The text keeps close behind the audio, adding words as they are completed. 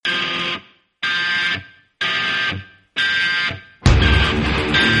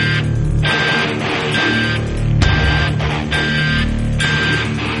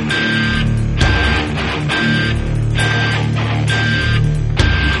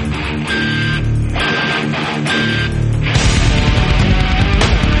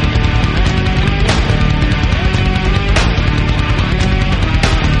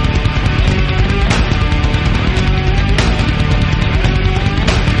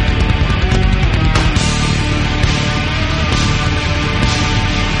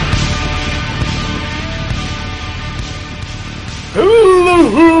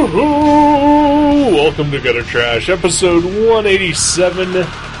welcome to Gutter Trash, episode 187,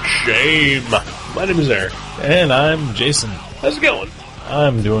 Shame. My name is Eric. And I'm Jason. How's it going?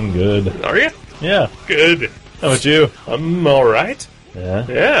 I'm doing good. Are you? Yeah. Good. How about you? I'm alright. Yeah.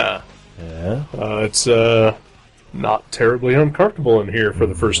 Yeah. Yeah. It's not terribly uncomfortable in here for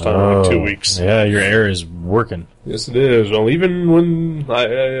the first time in like 2 weeks. Yeah, your air is working. Yes, it is. Well, even when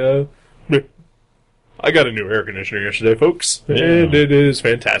I got a new air conditioner yesterday, folks, and it is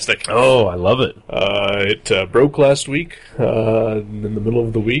fantastic. Oh, I love it. It broke last week, in the middle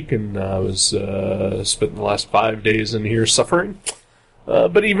of the week, and I was spent the last 5 days in here suffering.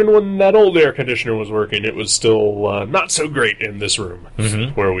 But even when that old air conditioner was working, it was still not so great in this room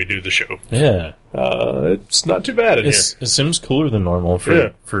where we do the show. Yeah. It's not too bad in here. It seems cooler than normal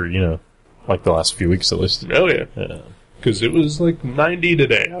for like the last few weeks at least. Oh, yeah. Yeah. Because it was like 90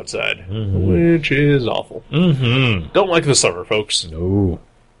 today outside, which is awful. Mm-hmm. Don't like the summer, folks. No.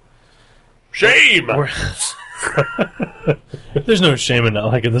 Shame! There's no shame in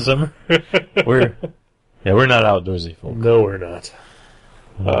not liking the summer. We're not outdoorsy folk. No, we're not.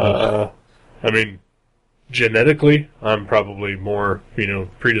 I mean, genetically, I'm probably more,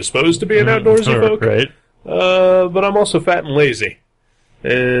 predisposed to be an outdoorsy folk. Right. But I'm also fat and lazy.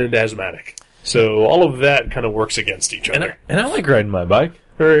 And asthmatic. So all of that kind of works against each other. And I like riding my bike.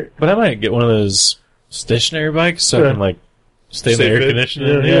 Right. But I might get one of those stationary bikes so I can, stay in the air fit.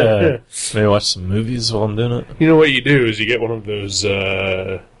 conditioning. Yeah. Maybe watch some movies while I'm doing it. You know what you do is you get one of those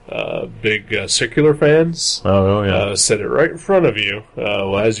big circular fans. Oh, yeah. Set it right in front of you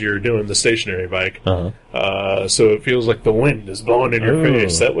as you're doing the stationary bike. So it feels like the wind is blowing in your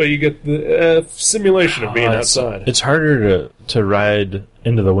face. That way you get the simulation of being outside. It's harder to ride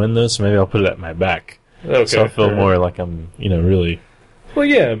into the wind, though, so maybe I'll put it at my back. Okay. So I'll feel more like I'm, really... Well,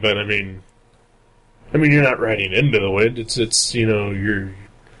 yeah, but I mean, you're not riding into the wind. It's you're...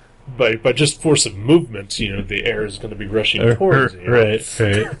 By just force of movement, the air is going to be rushing towards you. Right. So,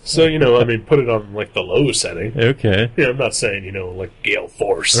 put it on, the low setting. Okay. I'm not saying, gale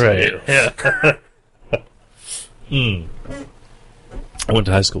force. Right. Yeah. I went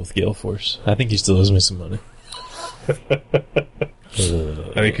to high school with Gale Force. I think he still owes me some money.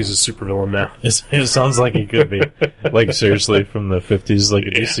 I think he's a supervillain now. It sounds like he could be. Seriously, from the 50s, a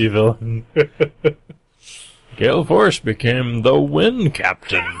DC villain. Gale Force became the Wind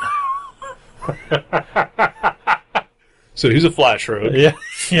Captain. So he's a Flash rogue. Yeah,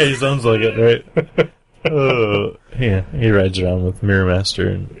 he sounds like it, right? Yeah, he rides around with Mirror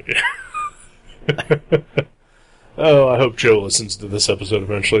Master. Oh, I hope Joe listens to this episode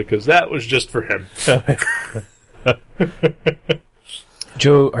eventually, because that was just for him.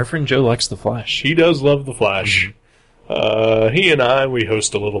 Our friend Joe likes the Flash. He does love the Flash. He and we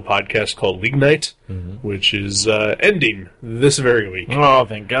host a little podcast called League Night, which is ending this very week. Oh,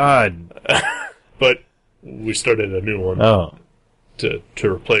 thank God. But we started a new one to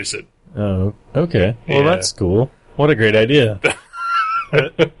replace it. Oh, okay. Well, Yeah. that's cool. What a great idea.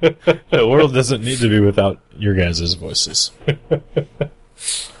 The world doesn't need to be without your guys' voices.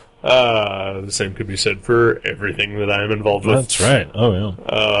 The same could be said for everything that I am involved with. That's right. Oh,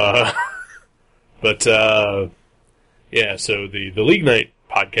 yeah. Yeah, so the League Night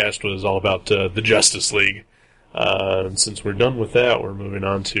podcast was all about the Justice League. And since we're done with that, we're moving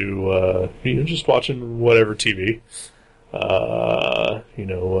on to, just watching whatever TV.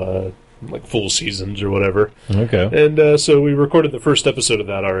 Full seasons or whatever. Okay. And so we recorded the first episode of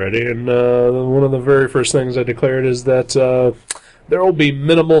that already, and one of the very first things I declared is that there will be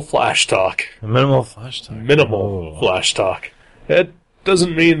minimal Flash talk. Minimal Flash talk. Minimal Flash talk. That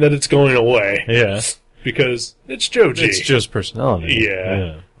doesn't mean that it's going away. Yeah. Because it's Joe G. It's just personality.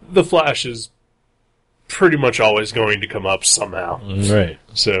 Yeah. The Flash is pretty much always going to come up somehow. Right.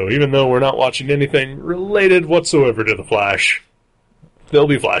 So even though we're not watching anything related whatsoever to the Flash, there'll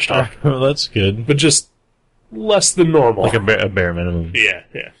be Flash talk. Well, that's good. But just less than normal. Like a bare minimum. Yeah.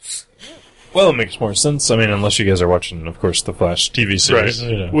 Well, it makes more sense. I mean, unless you guys are watching, of course, the Flash TV series.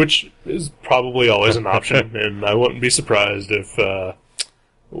 Right. Which is probably always an option, and I wouldn't be surprised if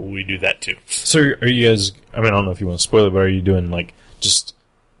we do that too. So are you guys, I don't know if you want to spoil it, but are you doing just,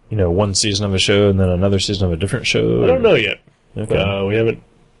 one season of a show and then another season of a different show? I don't know yet. Okay. We haven't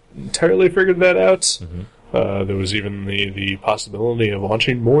entirely figured that out. There was even the possibility of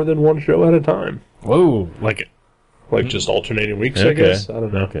watching more than one show at a time. Whoa. Just alternating weeks, I guess. I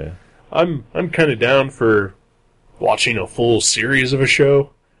don't know. Okay. I'm kind of down for watching a full series of a show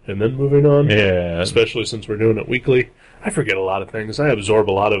and then moving on. Yeah. Especially since we're doing it weekly. I forget a lot of things. I absorb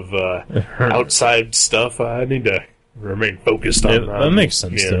a lot of outside stuff. I need to remain focused on that. That makes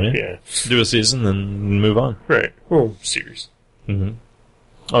sense to me. Yeah. Do a season, then move on. Right. Well, series. Mm-hmm.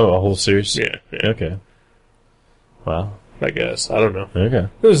 Oh, a whole series? Yeah. Okay. Wow. I guess. I don't know. Okay.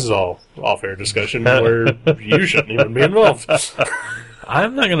 This is all off-air discussion where you shouldn't even be involved.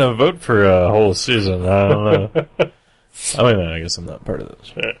 I'm not going to vote for a whole season. I don't know. Oh, wait a minute. I guess I'm not part of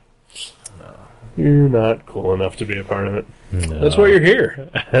this. Yeah. You're not cool enough to be a part of it. No. That's why you're here.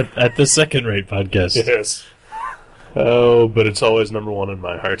 At the Second Rate Podcast. Yes. Oh, but it's always number one in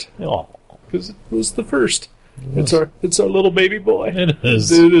my heart. Oh, Because it was the first. It's our little baby boy. it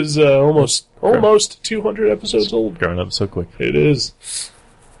is. It is almost 200 episodes old. Growing up so quick. It is.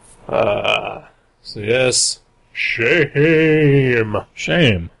 So yes, Shame.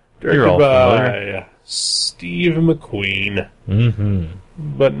 Shame. Directed You're all by Steve McQueen, Mm-hmm.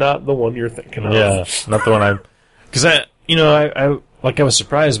 but not the one you're thinking of. Yeah, not the one I... Because I was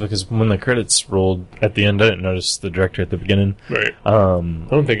surprised because when the credits rolled at the end, I didn't notice the director at the beginning. Right. I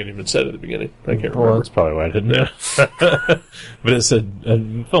don't think it even said at the beginning. I can't Well, remember. that's probably why I didn't know. But it said,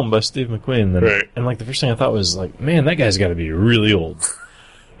 filmed by Steve McQueen. Then, Right. And, the first thing I thought was, man, that guy's got to be really old.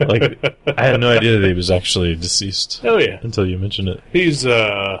 I had no idea that he was actually deceased Oh yeah, until you mentioned it. he's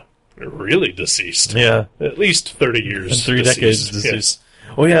really deceased. Yeah. At least 30 years. And 3 decades Yes. deceased.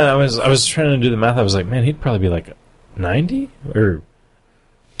 Well, yeah, I was trying to do the math. I was like, man, he'd probably be 90 or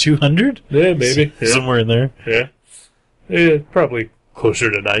 200? Yeah, maybe. Yeah. Somewhere in there. Yeah, probably closer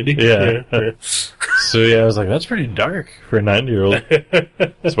to 90. Yeah. Yeah. So, yeah, I was like, that's pretty dark for a 90-year-old.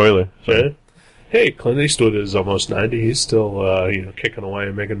 Spoiler. Yeah. Hey, Clint Eastwood is almost 90. He's still, kicking away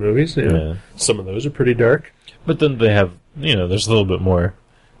and making movies. You know. Yeah. Some of those are pretty dark. But then they have, there's a little bit more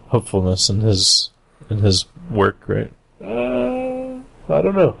hopefulness in his work, right? I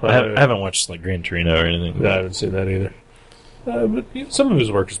don't know. I haven't watched Gran Torino or anything. I haven't seen that either. But some of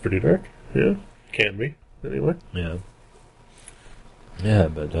his work is pretty dark. Yeah, can be anyway. Yeah. Yeah,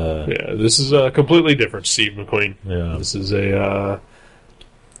 but Yeah, this is a completely different Steve McQueen. yeah. This is a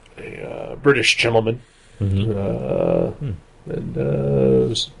British gentleman, Mm-hmm. and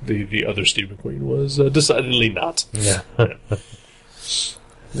the other Steve McQueen was decidedly not. Yeah.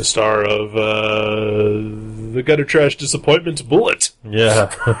 The star of the gutter trash disappointment Bullet.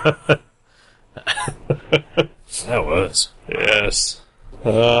 Yeah. That was. Yes.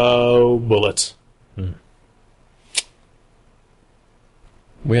 Oh, Bullet.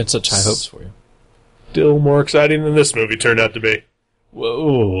 We had such high hopes for you. Still more exciting than this movie turned out to be.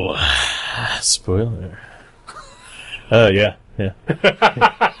 Whoa. Spoiler. Yeah. Yeah.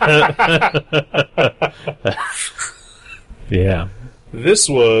 Yeah. This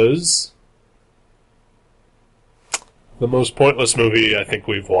was the most pointless movie I think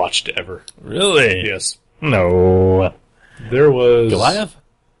we've watched ever. Really? Yes. No. There was... Goliath?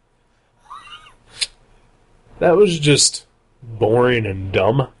 That was just boring and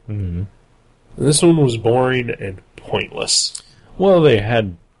dumb. Mm-hmm. This one was boring and pointless. Well, they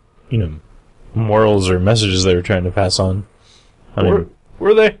had, morals or messages they were trying to pass on.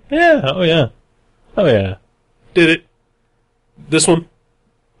 Were they? Yeah. Oh, yeah. Oh, yeah. Did it? This one?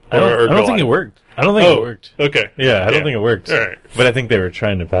 I don't think it worked. I don't think it worked. Okay. Yeah, I don't think it worked. All right. But I think they were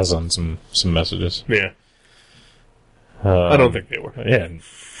trying to pass on some messages. Yeah. I don't think they were. Yeah.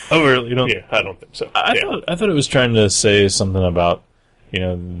 Oh, really? You don't? Yeah, I don't think so. I thought it was trying to say something about,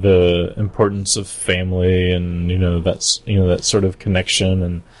 the importance of family and that sort of connection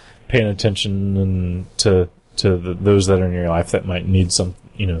and paying attention and to those that are in your life that might need some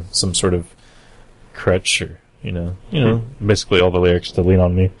sort of crutch or basically all the lyrics to Lean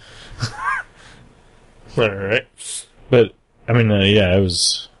on Me. All right. But I mean, yeah, it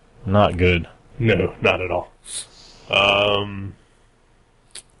was not good. No, not at all.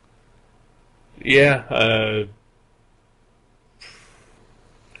 Yeah,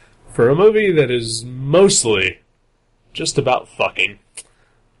 for a movie that is mostly just about fucking,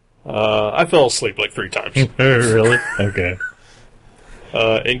 I fell asleep 3 times. Really? Okay.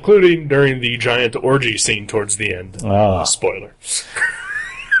 Including during the giant orgy scene towards the end. Spoiler.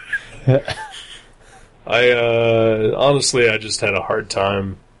 Honestly, I just had a hard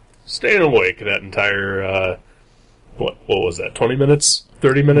time staying awake that entire, what was that, 20 minutes?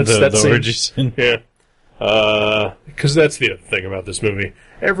 30 minutes? The scene? orgy scene? Yeah. Because that's the other thing about this movie.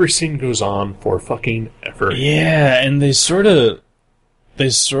 Every scene goes on for fucking ever. Yeah, and they sort of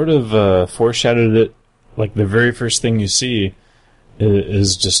foreshadowed it. The very first thing you see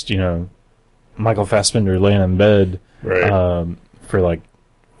is just, Michael Fassbender laying in bed Right. for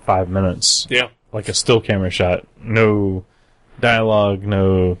 5 minutes. Yeah. A still camera shot. No dialogue,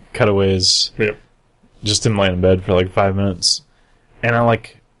 no cutaways. Yep. Just him laying in bed for 5 minutes. And I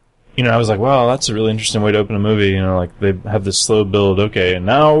I was like, wow, that's a really interesting way to open a movie. They have this slow build, okay, and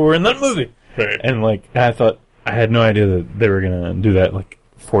now we're in that movie. Right. And I thought, I had no idea that they were going to do that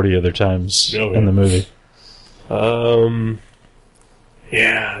 40 other times Oh, yeah. in the movie.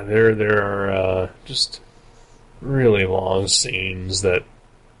 Yeah, there are just really long scenes that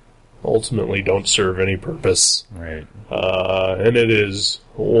ultimately don't serve any purpose. Right. And it is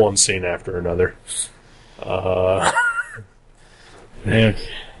one scene after another. Yeah.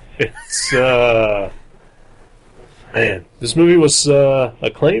 It's, man, this movie was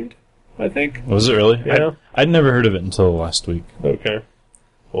acclaimed, I think. Was it really? Yeah. I'd never heard of it until last week. Okay.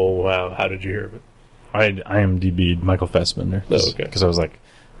 Well, wow, how did you hear of it? I IMDb'd Michael Fassbender. Oh, okay. Because I was like,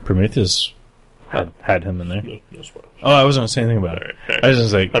 Prometheus had him in there. No spoilers. Oh, I wasn't going to say anything about it. All right. I was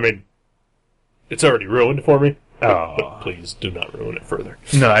just like, I mean, it's already ruined for me. Oh. But please do not ruin it further.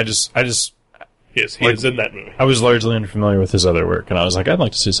 no, I just, Yes, he Like- is in that movie. I was largely unfamiliar with his other work, and I was like, I'd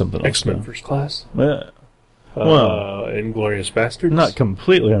like to see something else. X-Men now. First Class. Yeah. Well, Inglourious Bastards. not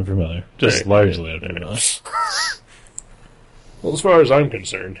completely unfamiliar, just Right. largely Right. unfamiliar. Well, as far as I'm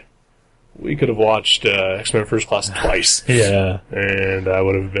concerned, we could have watched X-Men First Class twice. Yeah. And I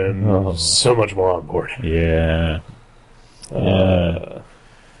would have been so much more on board. Yeah.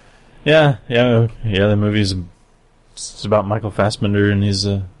 Yeah. The movie's it's about Michael Fassbender, and he's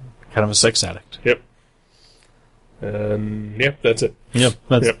kind of a sex addict. Yep. And, yep, that's it. Yep,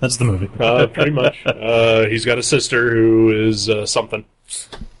 that's the movie. Pretty much. He's got a sister who is something.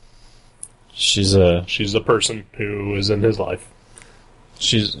 She's She's a person who is in his life.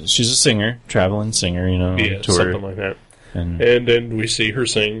 she's a singer, traveling singer, on Yeah, tour. something like that. And And then we see her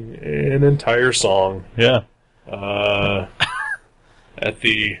sing an entire song yeah, at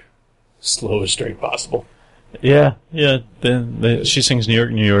the slowest rate possible. yeah. She sings New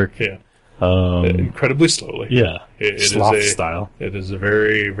York, New York. Yeah. Um, Incredibly slowly. yeah, It is sloth style. It is a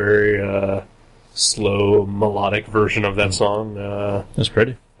very, very slow, melodic version of that song. It's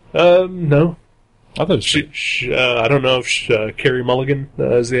pretty. No. I thought it was She, I don't know if Carey Mulligan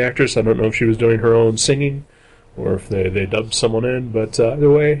is the actress. I don't know if she was doing her own singing or if they dubbed someone in. But either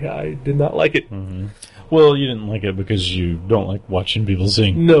way, I did not like it. Well, you didn't like it because you don't like watching people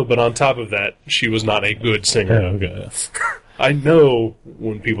sing. No, but on top of that, she was not a good singer. Okay. I know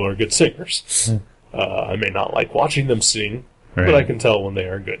when people are good singers. I may not like watching them sing, but Right. I can tell when they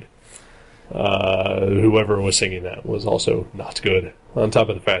are good. Whoever was singing that was also not good, on top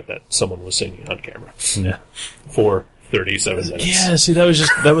of the fact that someone was singing on camera Yeah. for 37 minutes. Yeah, see,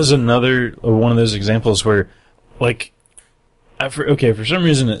 that was another one of those examples where, like, for some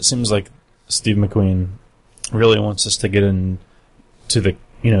reason it seems like Steve McQueen really wants us to get into the,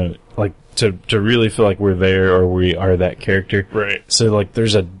 like, to really feel like we're there or we are that character. Right. So, like,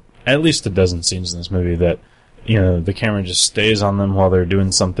 there's at least a dozen scenes in this movie that, the camera just stays on them while they're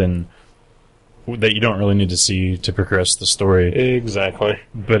doing something that you don't really need to see to progress the story. Exactly.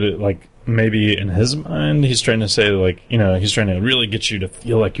 But it, like, maybe in his mind, he's trying to say, like, he's trying to really get you to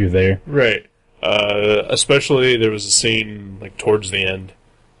feel like you're there. Right. Especially there was a scene, like, towards the end,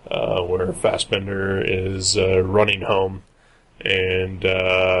 where Fassbender is running home, and,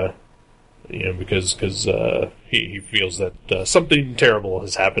 because he feels that something terrible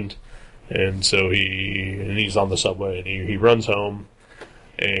has happened, and so he's on the subway, and he runs home,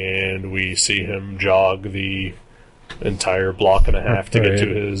 and we see him jog the entire block and a half to get to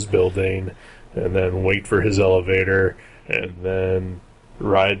his building, and then wait for his elevator, and then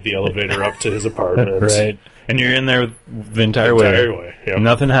ride the elevator up to his apartment. Right. And you're in there the entire way. Yep.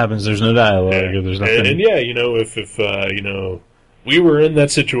 Nothing happens. There's no dialogue. Yeah. There's nothing. And yeah, if we were in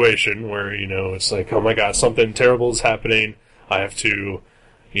that situation where, it's like, oh my god, something terrible is happening, I have to,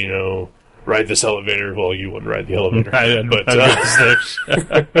 ride this elevator. Well, you wouldn't ride the elevator.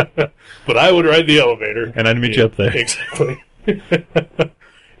 But I would ride the elevator. And I'd meet you up there. Exactly.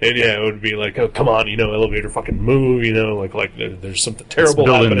 And yeah, it would be like, oh, come on, elevator fucking move, like there's something terrible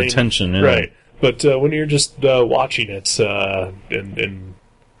building happening. the tension, yeah. Right. But when you're just watching it, and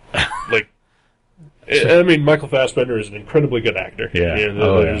like, I mean, Michael Fassbender is an incredibly good actor. Yeah.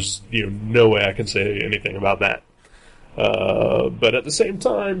 There's no way I can say anything about that. But at the same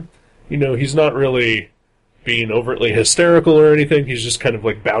time, he's not really being overtly hysterical or anything. He's just kind of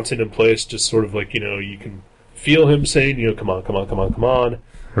like bouncing in place, just sort of like, you can feel him saying, come on, come on, come on, come on.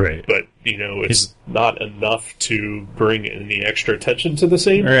 Right. But, it's not enough to bring any extra attention to the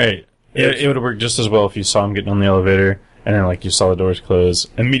scene. Right. It would have worked just as well if you saw him getting on the elevator, and then, like, you saw the doors close.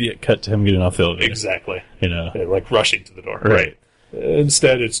 Immediate cut to him getting off the elevator. Exactly. And, like rushing to the door. Right.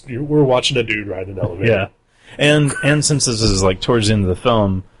 Instead, we're watching a dude ride an elevator. Yeah. And since this is, like, towards the end of the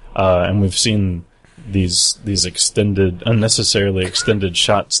film, and we've seen these unnecessarily extended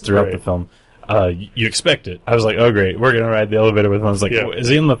shots throughout the film, you expect it. I was like, oh great, we're gonna ride the elevator with him. I was like, is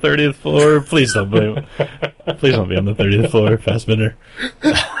he on the 30th floor? Please don't be on the 30th floor, Fassbender.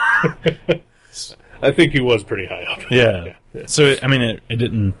 I think he was pretty high up. Yeah. Yeah. So I mean, it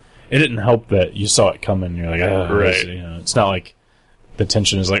didn't help that you saw it coming. You're like, oh, Right. You know, it's not like the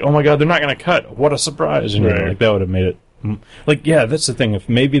tension is like, oh my god, they're not going to cut. What a surprise! You know, Right. like that would have made it. Like, yeah, that's the thing. If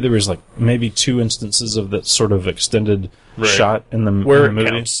maybe there was like maybe 2 instances of that sort of extended Right. shot in the, Where in the it movie,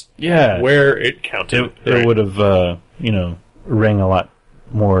 counts. yeah, Where it counted. it would have you know, rang a lot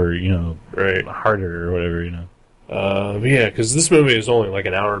more, you know, Right. harder or whatever, you know. Yeah, because this movie is only like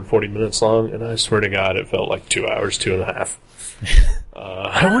an hour and 40 minutes long, and I swear to God, it felt like 2 hours, 2.5.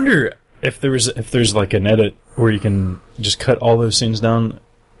 I wonder if there's like an edit where you can just cut all those scenes down.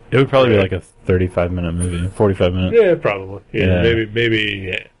 It would probably be Right. like a 35-minute movie, 45-minute. Yeah, probably. Yeah, Yeah. maybe.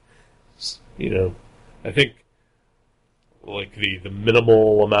 Yeah. You know, I think like the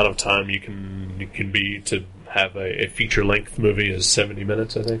minimal amount of time you can be to have a feature length movie is 70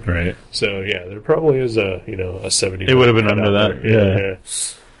 minutes. I think. Right. So yeah, there probably is a 70. It would have been cut under out that, there. yeah.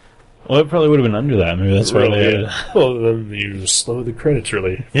 Well, it probably would have been under that. Maybe that's why they Really, added. yeah. Well, then you slow the credits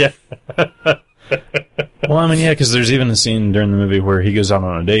really. Yeah. Well, I mean, yeah, because there's even a scene during the movie where he goes out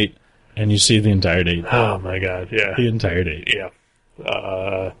on a date, and you see the entire date. Oh my God, yeah. The entire date. Yeah.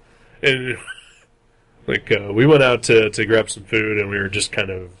 And like we went out to grab some food, and we were just kind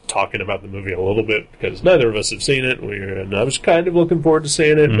of talking about the movie a little bit because neither of us have seen it. And I was kind of looking forward to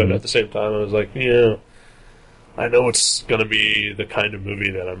seeing it, but at the same time, I was like, I know it's going to be the kind of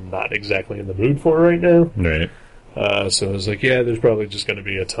movie that I'm not exactly in the mood for right now. Right. So I was like, yeah, there's probably just going to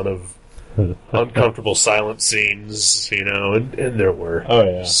be a ton of uncomfortable silent scenes, and there were. Oh,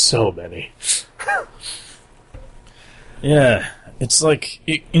 yeah. So many. Yeah. It's like,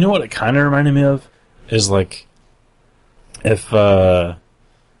 you know what it kind of reminded me of? Is like, if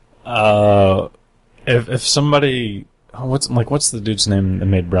somebody, what's the dude's name that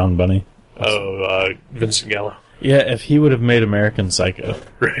made Brown Bunny? Vincent Gallo. Yeah, if he would have made American Psycho.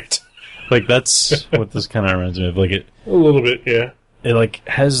 Right. Like, that's what this kind of reminds me of. Like, A little bit, yeah. it like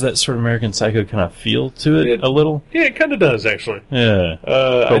has that sort of American Psycho kind of feel to it a little. Yeah, it kind of does, actually. Yeah.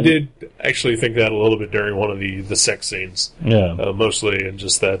 I did actually think that a little bit during one of the sex scenes. Yeah. Mostly, and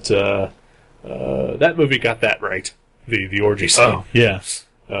just that that movie got that right. The orgy scene. Oh, yeah.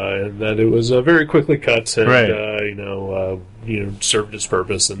 And that it was very quickly cut and, Right. served its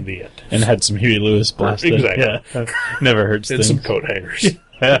purpose in the end. And had some Huey Lewis blasted. Exactly. Yeah. Never hurts And things. some coat hangers.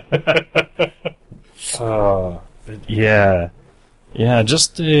 Yeah. Yeah,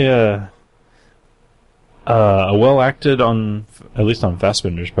 just a well acted on, at least on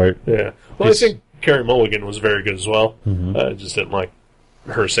Fassbender's part. Yeah. Well, It's- I think Carey Mulligan was very good as well. Mhm. I just didn't like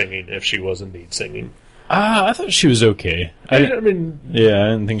her singing if she was indeed singing. I thought she was okay. I mean, Yeah, I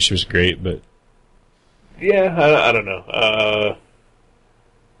didn't think she was great, but yeah, I don't know.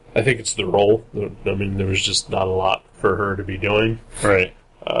 I think it's the role. I mean, there was just not a lot for her to be doing. right.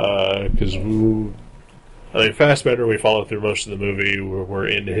 Because, Fassbender, we follow through most of the movie. We're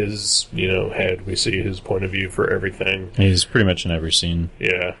in his, head. We see his point of view for everything. He's pretty much in every scene.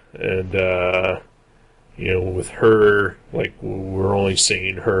 Yeah, and with her, like we're only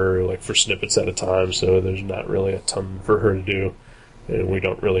seeing her like for snippets at a time, so there's not really a ton for her to do, and we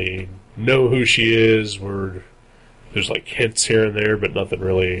don't really know who she is. There's like hints here and there, but nothing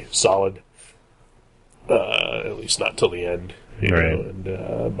really solid. At least not till the end, Right.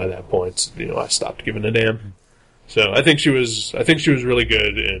 And by that point, I stopped giving a damn. So I think she was really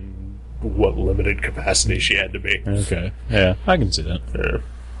good in what limited capacity she had to be. Okay. Yeah, I can see that. Yeah.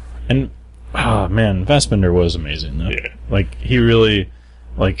 And, man, Fassbender was amazing, though. Yeah. Like, he really,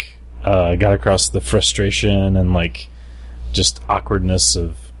 got across the frustration and, just awkwardness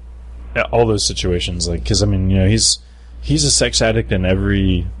of all those situations. Because, he's a sex addict in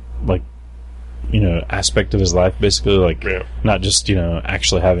every, aspect of his life, basically. Yeah. Not just,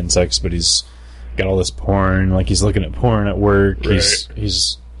 actually having sex, but he's got all this porn. He's looking at porn at work. Right.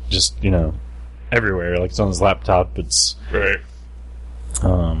 He's just, everywhere. It's on his laptop. It's, Right.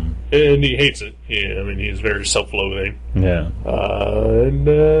 And he hates it. Yeah, he's very self-loathing. yeah.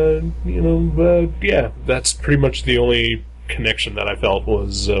 Yeah, that's pretty much the only connection that I felt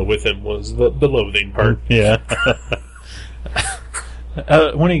was with him was the loathing part. Yeah.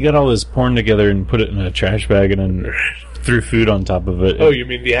 When he got all his porn together and put it in a trash bag and then threw food on top of it. Oh, you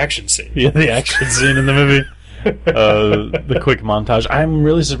mean the action scene? Yeah, the action scene in the movie. The quick montage. I'm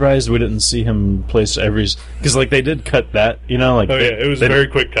really surprised we didn't see him place every... Because, they did cut that, Oh, yeah, it was very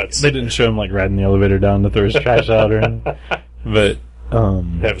quick cuts. They didn't show him, riding the elevator down to throw his trash out or anything. But,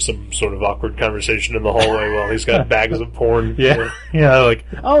 have some sort of awkward conversation in the hallway while he's got bags of porn. yeah,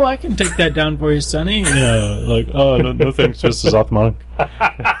 oh, I can take that down for you, Sonny. Oh, no thanks, Mrs. Othmonk.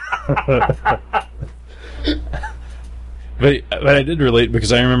 But I did relate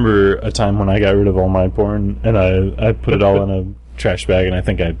because I remember a time when I got rid of all my porn and I put it all in a trash bag, and I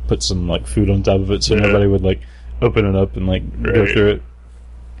think I put some like food on top of it so nobody would like open it up and like go through it.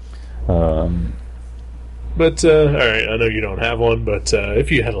 But all right, I know you don't have one, but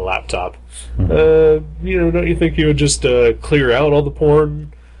if you had a laptop, don't you think you would just clear out all the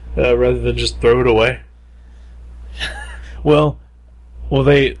porn rather than just throw it away? Well,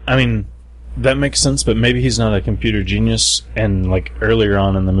 that makes sense, but maybe he's not a computer genius, and like earlier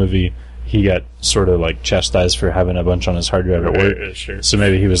on in the movie, he got sort of like chastised for having a bunch on his hard drive at work. Yeah, sure. So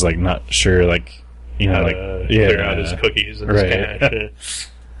maybe he was like not sure, like How to clear out his cookies and his cache.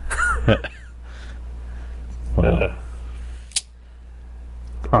 Well,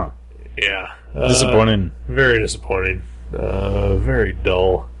 Yeah. disappointing. Very disappointing. Very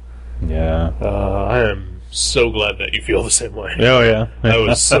dull. Yeah. I am so glad that you feel the same way. Oh yeah. I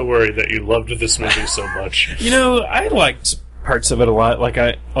was so worried that you loved this movie so much. I liked parts of it a lot.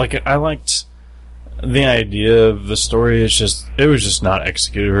 I liked the idea of the story. It was just not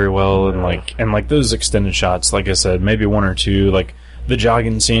executed very well, and like those extended shots. Like I said, maybe one or two. Like the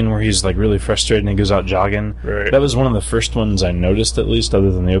jogging scene where he's like really frustrated and he goes out jogging. Right. That was one of the first ones I noticed, at least,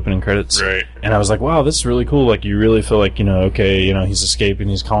 other than the opening credits. Right. And I was like, wow, this is really cool. Like you really feel like he's escaping,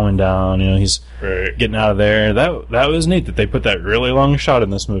 he's calming down, he's getting out of there. That was neat that they put that really long shot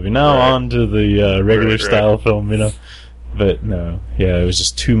in this movie. Now on to the regular style film, But no, it was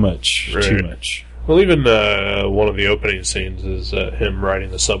just too much. Right. Too much. Well, even one of the opening scenes is him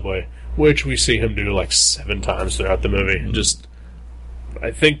riding the subway, which we see him do like 7 times throughout the movie. Just, I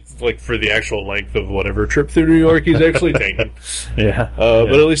think, like for the actual length of whatever trip through New York he's actually taking. But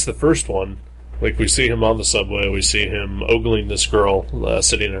at least the first one, like we see him on the subway, we see him ogling this girl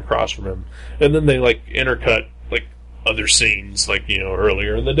sitting across from him, and then they like intercut like other scenes, like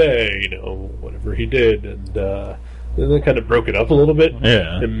earlier in the day, whatever he did, and then they kind of broke it up a little bit.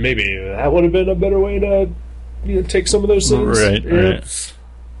 Yeah. And maybe that would have been a better way to take some of those scenes.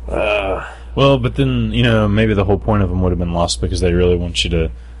 Right. Well, but then, maybe the whole point of them would have been lost because they really want you to,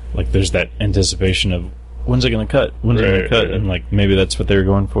 like, there's that anticipation of when's it going to cut? When's it going to cut? Right. And, like, maybe that's what they were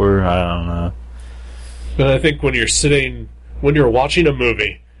going for. I don't know. But I think when you're watching a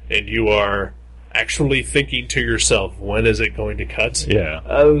movie and you are actually thinking to yourself, when is it going to cut? Yeah.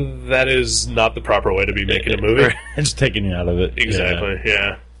 That is not the proper way to be making a movie. It's taking you out of it. Exactly,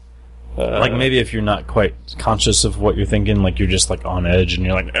 yeah. Like maybe if you're not quite conscious of what you're thinking, like you're just like on edge and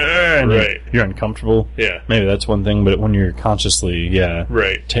you're like, and you're uncomfortable. Yeah. Maybe that's one thing, but when you're consciously,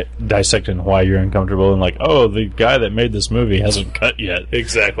 dissecting why you're uncomfortable and like, oh, the guy that made this movie hasn't cut yet.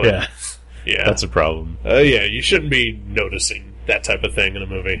 Exactly. Yeah. That's a problem. You shouldn't be noticing that type of thing in a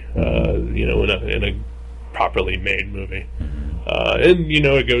movie, in a properly made movie. And,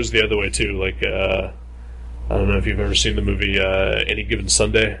 it goes the other way too, like, I don't know if you've ever seen the movie Any Given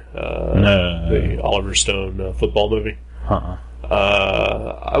Sunday, the Oliver Stone football movie.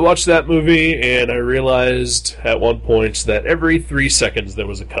 I watched that movie and I realized at one point that every 3 seconds there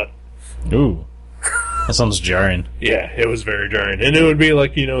was a cut. Ooh. That sounds jarring. Yeah, it was very jarring. And it would be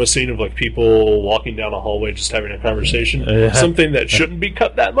like, a scene of like people walking down a hallway just having a conversation. Something that shouldn't be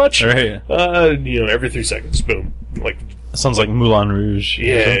cut that much. Right. Every 3 seconds, boom. Like, sounds like Moulin Rouge.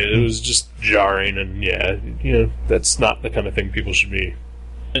 Yeah, it was just jarring, and that's not the kind of thing people should be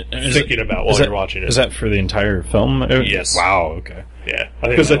thinking about while you're watching it. Is that for the entire film? Yes. Wow, okay. Yeah,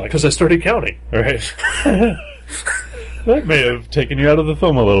 because I started counting. Right. That may have taken you out of the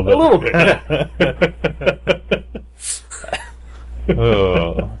film a little bit. A little bit,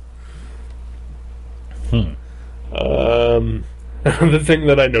 The thing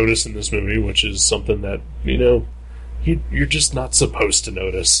that I noticed in this movie, which is something that, you're just not supposed to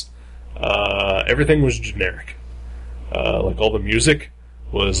notice. Everything was generic. Like all the music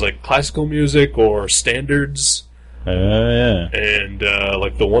was like classical music or standards. And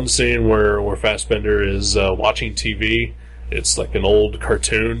like the one scene where Fassbender is watching TV, it's like an old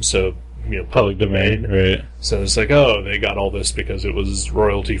cartoon, so public domain. Right. So it's like, oh, they got all this because it was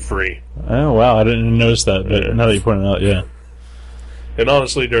royalty free. Oh wow, I didn't notice that, but now that you point it out, yeah. And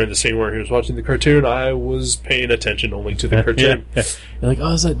honestly, during the scene where he was watching the cartoon, I was paying attention only to the cartoon. You're like,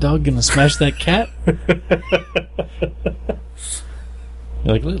 oh, is that dog gonna smash that cat?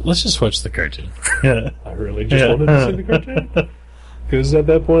 You're like, let's just watch the cartoon. I really just wanted to see the cartoon. Because at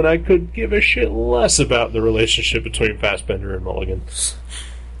that point, I could give a shit less about the relationship between Fassbender and Mulligan.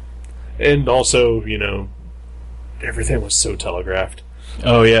 And also, everything was so telegraphed.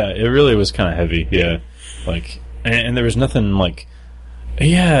 Oh, yeah, it really was kind of heavy, yeah. Like, and there was nothing, like...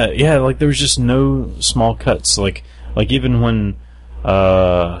 Yeah, like, there was just no small cuts. Like even when...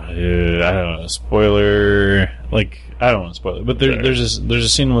 I don't know, spoiler. Like, I don't want to spoil it, but there's a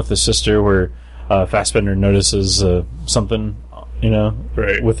scene with the sister where Fassbender notices something,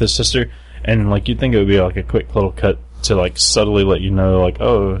 Right. with his sister, and like you'd think it would be like a quick little cut to like subtly let you know, like,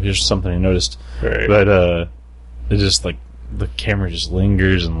 oh, here's something he noticed, Right. but it just like the camera just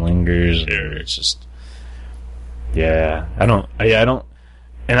lingers and lingers, and it's just, I don't,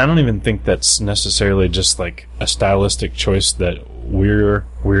 and I don't even think that's necessarily just like a stylistic choice that we're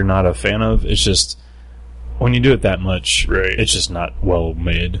not a fan of. It's just when you do it that much, Right. it's just not well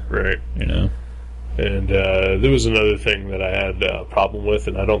made, Right. And there was another thing that I had a problem with,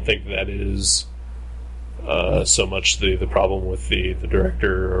 and I don't think that is so much the problem with the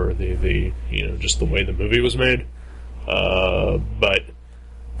director or the just the way the movie was made. But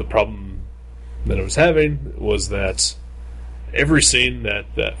the problem that I was having was that every scene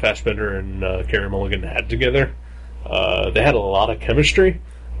that Fassbender and Carey Mulligan had together, they had a lot of chemistry,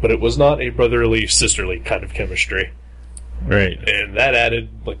 but it was not a brotherly, sisterly kind of chemistry. right? And that added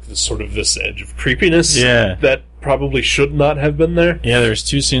like this edge of creepiness Yeah. that probably should not have been there. Yeah, there's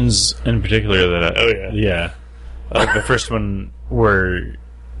two scenes in particular that the first one where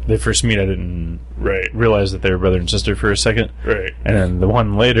they first meet, I didn't Right. realize that they were brother and sister for a second, Right. and then the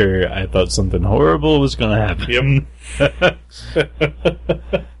one later, I thought something horrible was going to happen. Yep.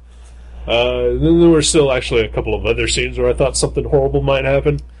 Then there were still actually a couple of other scenes where I thought something horrible might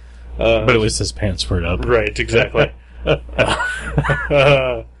happen. But at least his pants were up. Right, exactly. But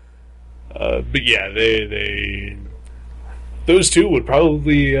yeah, they those two would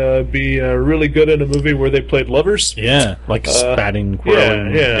probably be really good in a movie where they played lovers. Yeah, like spatting,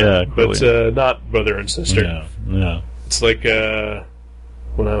 quarreling. Yeah, but quarreling. not brother and sister. No. It's like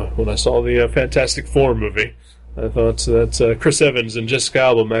when I saw the Fantastic Four movie, I thought that Chris Evans and Jessica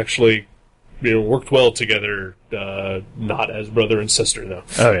Alba actually worked well together, not as brother and sister though.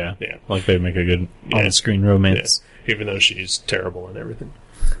 Oh yeah, Yeah. like they make a good on-screen romance. Yeah. Even though she's terrible and everything.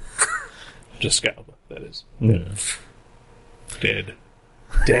 Jessica Alba, that is. Yeah. Dead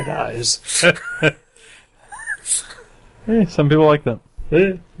eyes. Hey, some people like that.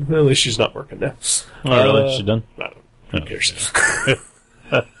 At least she's not working now. Oh, really? She done? I don't know. Who cares?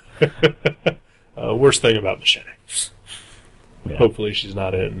 Worst thing about Machete. Yeah. Hopefully she's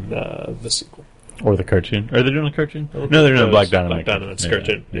not in the sequel. Or the cartoon? Are they doing a cartoon? No, they're doing a Black Dynamite. Black Dynamite's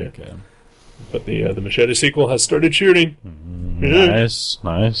cartoon. Yeah. Okay. But the Machete sequel has started shooting.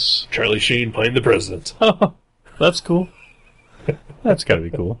 Nice. Charlie Sheen playing the president. Oh, that's cool. That's got to be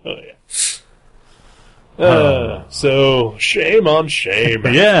cool. Oh yeah. So shame on shame.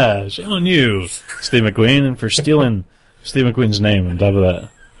 Yeah, shame on you, Steve McQueen, and for stealing Steve McQueen's name on top of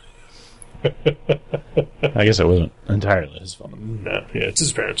that. I guess it wasn't entirely his fault. No, yeah, it's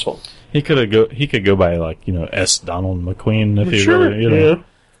his parents' fault. He could go by like S. Donald McQueen if he Sure, really,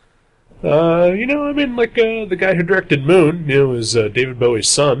 I mean, like the guy who directed Moon, is David Bowie's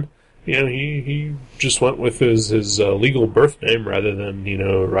son. He just went with his legal birth name rather than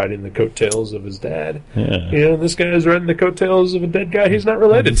riding the coattails of his dad. Yeah. This guy is riding the coattails of a dead guy he's not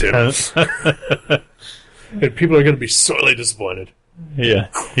related to, and people are going to be sorely disappointed. Yeah.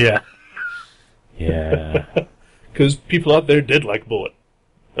 Because people out there did like Bullet.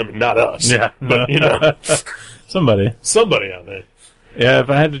 I mean, not us. Yeah, but somebody out there. Yeah, if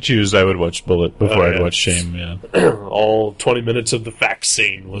I had to choose, I would watch Bullet before I'd watch Shame. Yeah, all 20 minutes of the fact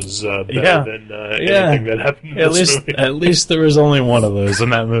scene was better than anything that happened in this movie. At least there was only one of those in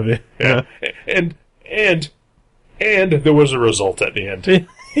that movie. Yeah, and there was a result at the end.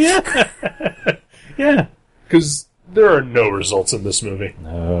 Yeah, because there are no results in this movie.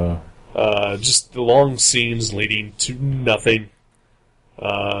 No, just the long scenes leading to nothing.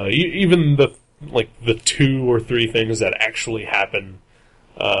 Even the 2 or 3 things that actually happen,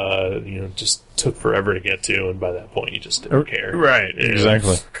 just took forever to get to, and by that point you just didn't care. Right,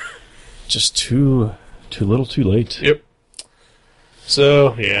 exactly. Just too little, too late. Yep.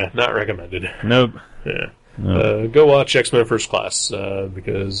 So, yeah, not recommended. Nope. Yeah. Nope. Go watch X-Men First Class,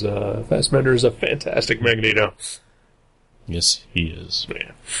 because Fassbender is a fantastic Magneto. Yes, he is.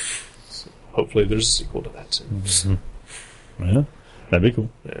 Yeah. So hopefully there's a sequel to that soon. Mm-hmm. Yeah. That'd be cool.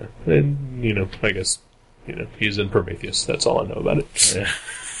 Yeah. And, I guess, he's in Prometheus. That's all I know about it. Yeah.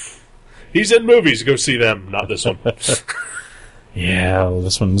 He's in movies. Go see them, not this one. Yeah, well,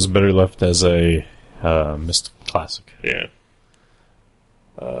 this one's better left as a missed classic. Yeah.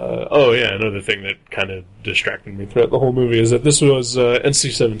 Another thing that kind of distracted me throughout the whole movie is that this was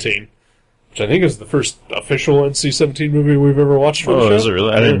NC-17, which I think is the first official NC-17 movie we've ever watched for the show. Oh, is it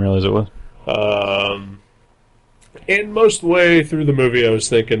really? I didn't realize it was. And most of the way through the movie, I was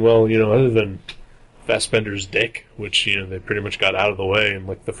thinking, well, other than Fassbender's dick, which, they pretty much got out of the way in,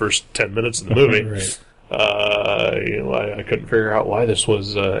 like, the first 10 minutes of the movie. Right. I couldn't figure out why this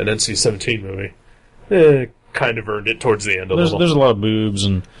was an NC-17 movie. It kind of earned it towards the end a little. There's a lot of boobs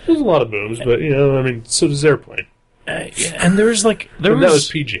and... There's a lot of boobs, but, so does Airplane. and there was, like... That was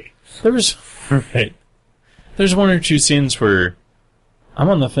PG. There was... Right. There's one or two scenes where I'm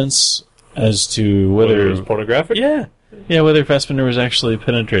on the fence as to whether... it was pornographic? Yeah. Yeah, whether Fassbender was actually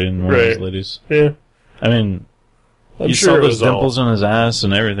penetrating one of those ladies. Yeah. I mean, you saw those dimples on his ass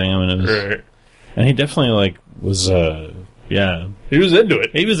and everything. I mean, it was... Right. And he definitely, like, was, yeah. He was into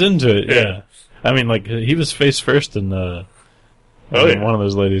it. He was into it, yeah. I mean, like, he was face first in, one of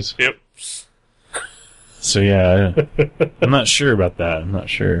those ladies. Yep. So, yeah, I'm not sure about that. I'm not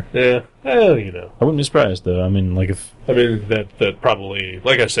sure. Yeah. Well, I wouldn't be surprised, though. I mean, like, if... I mean, that probably...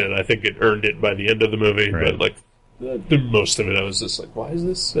 Like I said, I think it earned it by the end of the movie, right. But, like, the most of it, I was just like, why is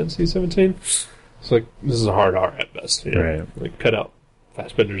this NC-17? It's like, this is a hard R at best. Right. Like, cut out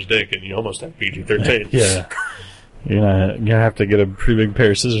Fassbender's dick, and you almost have PG-13. Yeah. You're gonna have to get a pretty big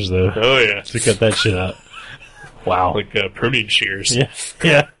pair of scissors, though. Oh, yeah. To cut that shit out. Wow. Like pruning shears. Yeah.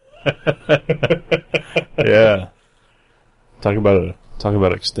 Yeah. Yeah. Talk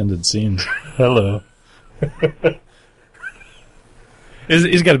about extended scenes. Hello.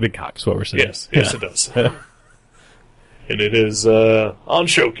 He's got a big cock, is what we're saying. Yes, it does. And it is on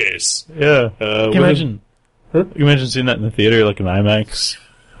showcase. Yeah. Can you imagine? Huh? Can you imagine seeing that in the theater, like an IMAX?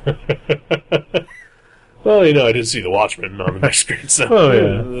 Well, I did see The Watchmen on the big screen, so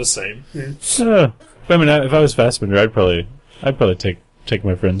the same. I mean, if I was Fassbender, I'd probably take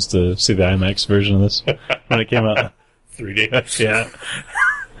my friends to see the IMAX version of this when it came out. 3D. Yeah.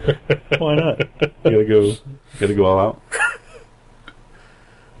 Why not? You gotta go all out.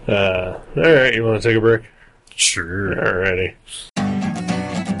 All right, you want to take a break? Sure. Alrighty.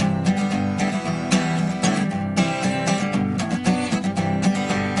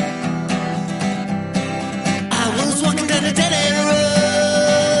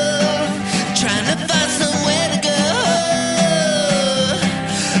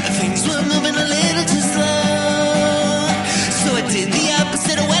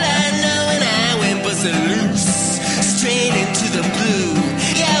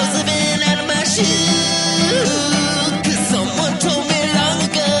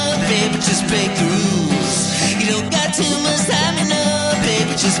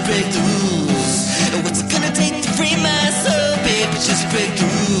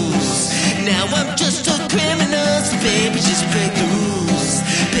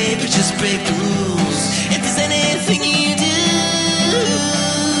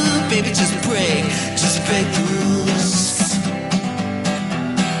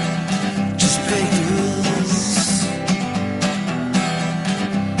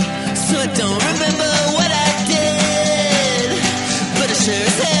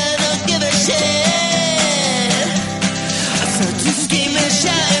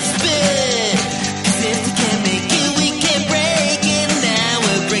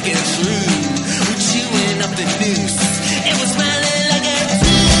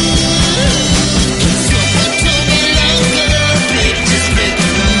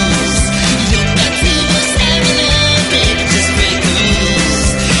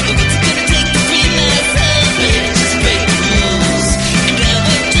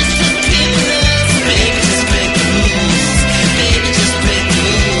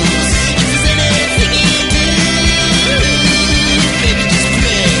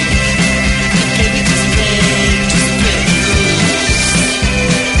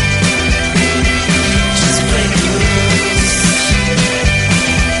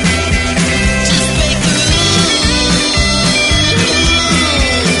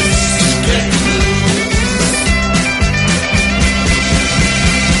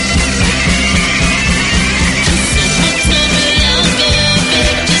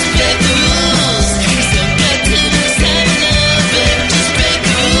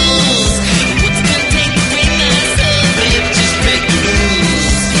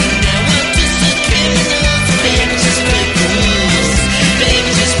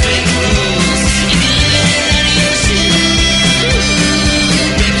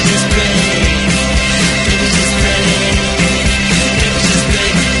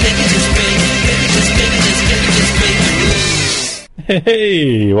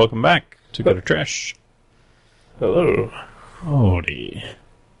 Hey, welcome back to Gutter Trash. Hello. Howdy.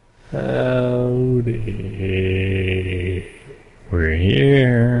 Howdy. We're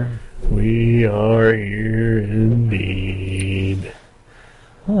here. We are here indeed.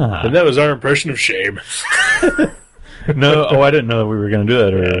 Ah. And that was our impression of shame. No, I didn't know that we were going to do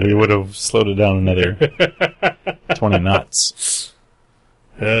that, or we would have slowed it down another 20 knots.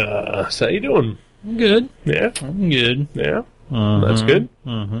 So how you doing? I'm good. Yeah, I'm good. yeah. That's good.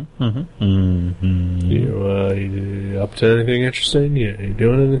 Mm-hmm. You up to anything interesting? You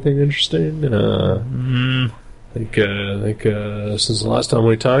doing anything interesting? I think since the last time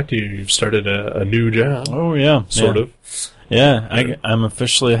we talked, you've started a new job. Oh, yeah. Sort of. Yeah, I'm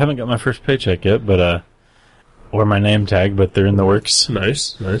officially, I haven't got my first paycheck yet, but, or my name tag, but they're in the works.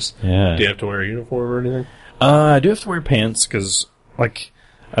 Nice. Yeah. Do you have to wear a uniform or anything? I do have to wear pants, because, like,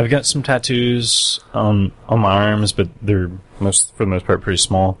 I've got some tattoos on my arms, but they're for the most part pretty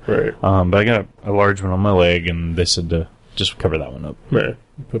small. Right. But I got a large one on my leg, and they said to just cover that one up. Yeah.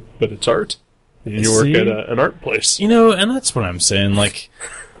 But it's art. You work at an art place. You know, and that's what I'm saying. Like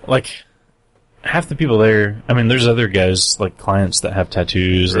half the people there. I mean, there's other guys like clients that have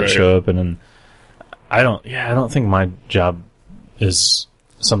tattoos that show up, and then I don't think my job is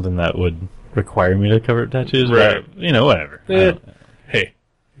something that would require me to cover up tattoos. Right. But, you know, whatever. Hey,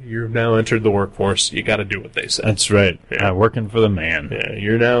 you've now entered the workforce. You got to do what they say. That's right. Yeah. Working for the man. Yeah,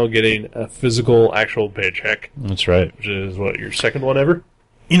 you're now getting a physical, actual paycheck. That's right. Which is what, your second one ever?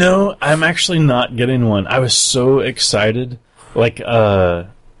 You know, I'm actually not getting one. I was so excited. Like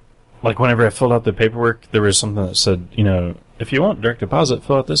whenever I filled out the paperwork, there was something that said, you know, if you want direct deposit,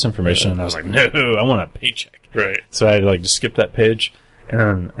 fill out this information. And I was like, no, I want a paycheck. Right. So I had to, just skip that page.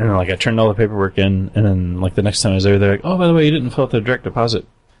 And then, I turned all the paperwork in. And then, the next time I was there, they're like, oh, by the way, you didn't fill out the direct deposit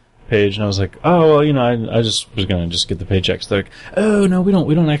page. And I was like, oh, well, you know, I just was going to just get the paychecks. They're like, oh, no, we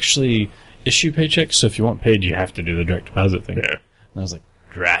don't actually issue paychecks. So if you want paid, you have to do the direct deposit thing. Yeah. And I was like,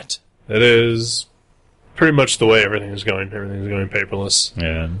 drat. That is pretty much the way everything is going. Everything's going paperless.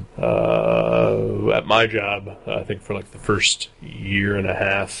 Yeah. At my job, I think for the first year and a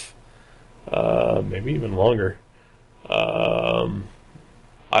half, maybe even longer,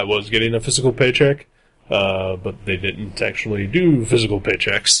 I was getting a physical paycheck, but they didn't actually do physical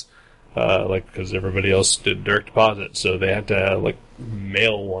paychecks, because everybody else did direct deposit, so they had to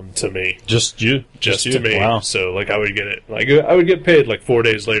mail one to me. Just you? Just you? to me. Wow. So I would get it. I would get paid 4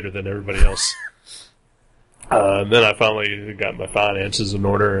 days later than everybody else. And then I finally got my finances in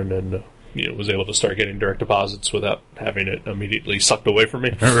order, and then was able to start getting direct deposits without having it immediately sucked away from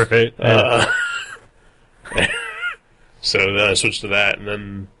me. Right. So then I switched to that, and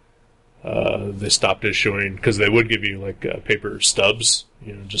then they stopped issuing, because they would give you paper stubs,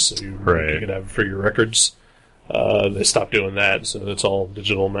 just so you could have it for your records. They stopped doing that, so it's all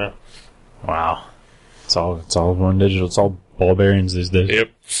digital now. Wow. It's all going digital. It's all ball bearings these days. Yep.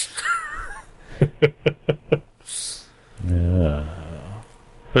 Yeah.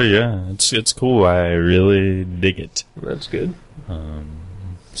 But yeah, it's cool. I really dig it. That's good.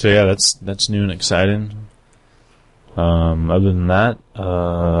 So yeah, that's new and exciting. Other than that,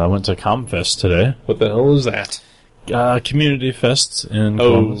 I went to ComFest today. What the hell is that? Community Fest in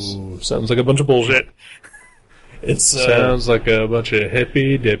Columbus. Oh, sounds like a bunch of bullshit. It sounds like a bunch of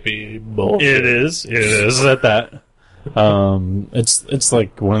hippy-dippy bullshit. It is at that. It's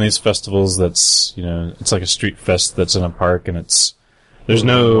like one of these festivals that's, it's like a street fest that's in a park, and there's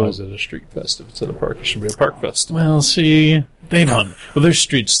no... Why is it a street fest if it's in a park? It should be a park fest. Well, see, they don't... Well, there's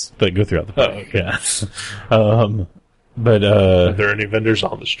streets that go throughout the park. Oh, okay. Yeah. But, Are there any vendors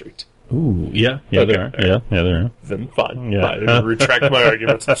on the street? Ooh, yeah, okay, there are. Yeah, there are. Then fine. Yeah. I retract my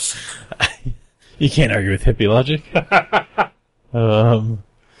arguments. You can't argue with hippie logic.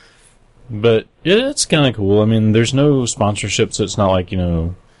 But it's kind of cool. I mean, there's no sponsorship, so it's not like,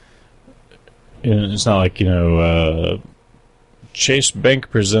 it's not like, Chase Bank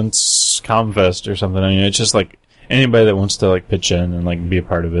presents ComFest or something. I mean, it's just anybody that wants to pitch in and be a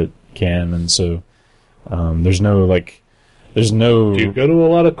part of it can. And so, there's no. Do you go to a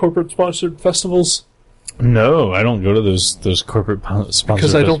lot of corporate sponsored festivals? No, I don't go to those corporate sponsored.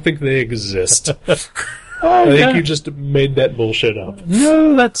 Because I don't think they exist. I think you just made that bullshit up.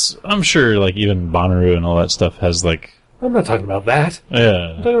 No, I'm sure even Bonnaroo and all that stuff has I'm not talking about that.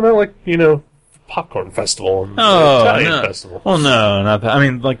 Yeah. I'm talking about Popcorn Festival and Italian Festival. Well, no, not that. I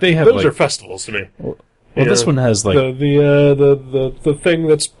mean, they have those are festivals to me. Well, this one has the thing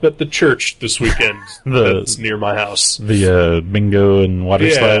that's at the church this weekend that's near my house. The bingo and water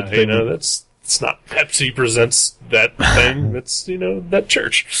slide thing. It's not Pepsi presents that thing. That's that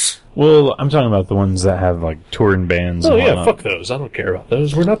church. Well, I'm talking about the ones that have touring bands. Oh and yeah, whatnot. fuck those. I don't care about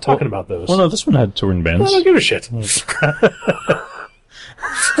those. We're not talking about those. Well, no, this one had touring bands. I don't give a shit. Well,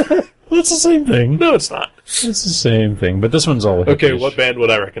 it's the same thing. No, it's not. It's the same thing, but this one's all Okay, hippish. what band would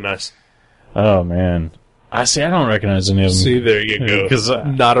I recognize? Oh man, I see. I don't recognize any of them. See, there you go. 'Cause,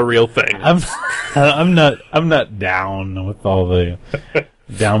 not a real thing. I'm not down with all the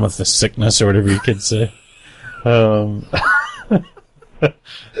down with the sickness or whatever you could say. But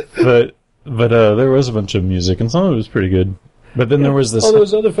there was a bunch of music, and some of it was pretty good. But then there was this. All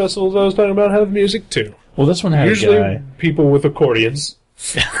those other festivals I was talking about have music too. Well, this one had Usually a guy. people with accordions.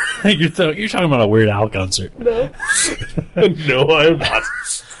 You're talking about a Weird Al concert. No. No, I'm not.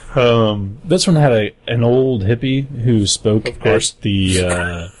 This one had an old hippie who spoke Of course. at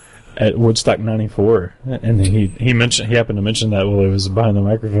the at Woodstock '94, and he happened to mention that while he was behind the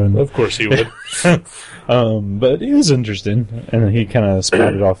microphone. Of course he would. But he was interesting, and he kind of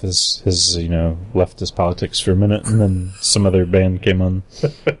spouted off his leftist politics for a minute, and then some other band came on.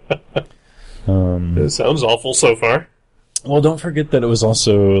 It sounds awful so far. Well, don't forget that it was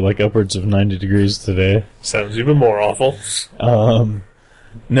also like upwards of 90 degrees today. Sounds even more awful.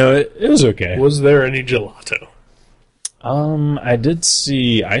 No, it was okay. Was there any gelato? I did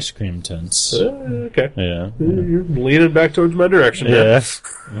see ice cream tents. Okay. Yeah. You're leaning back towards my direction now. Yeah.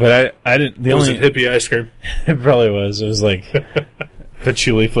 But I didn't. The Was only it hippie ice cream? it probably was. It was like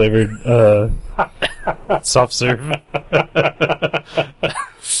patchouli flavored soft serve.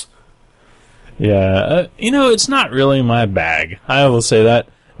 Yeah. It's not really my bag. I will say that,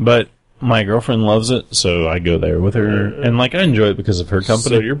 but my girlfriend loves it, so I go there with her, and I enjoy it because of her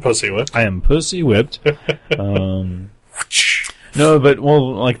company. So you're pussy whipped. I am pussy whipped. No, but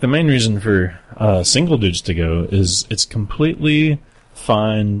the main reason for single dudes to go is it's completely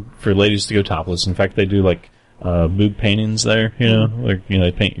fine for ladies to go topless. In fact, they do boob paintings there.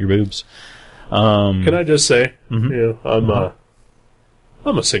 They paint your boobs. Can I just say, Mm-hmm.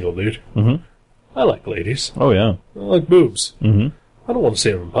 I'm a single dude. Mm-hmm. I like ladies. Oh yeah. I like boobs. Mm-hmm. I don't want to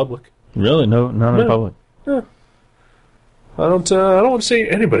see them in public. Really? No, not in public. Yeah. I don't want to see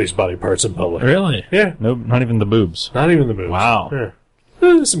anybody's body parts in public. Really? Yeah. Nope, not even the boobs. Not even the boobs. Wow.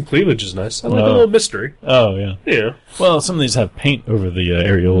 Yeah. Some cleavage is nice. I like a No. little mystery. Oh yeah. Yeah. Well, some of these have paint over the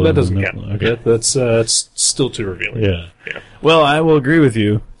areola. That doesn't count. Okay. That's it's still too revealing. Yeah. Yeah. Well, I will agree with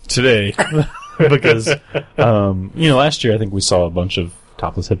you today because last year I think we saw a bunch of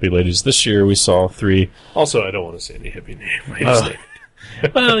topless hippie ladies. This year we saw 3. Also, I don't want to see any hippie ladies.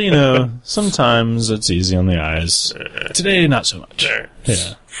 Well, sometimes it's easy on the eyes. Today, not so much.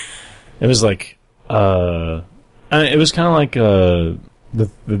 Yeah. It was like, it was kind of like the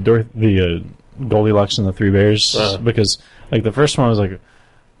Goldilocks and the Three Bears, because the first one was like,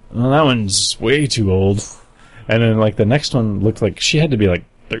 well, that one's way too old, and then the next one looked like she had to be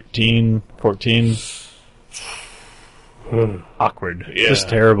 13, 14. Awkward. Yeah. Just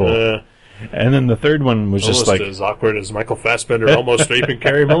terrible. And then the third one was Almost just as awkward as Michael Fassbender almost raping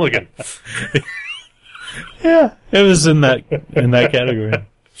Carrie Mulligan. Yeah, it was in that category. And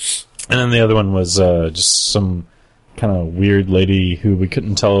then the other one was just some kind of weird lady who we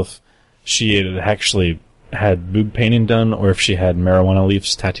couldn't tell if she had actually had boob painting done or if she had marijuana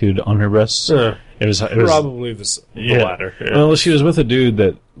leaves tattooed on her breasts. It was Probably the latter. Yeah. Well, she was with a dude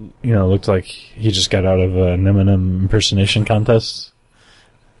that looked like he just got out of an Eminem impersonation contest,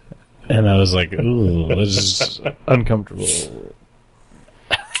 and I was like, "Ooh, this is uncomfortable."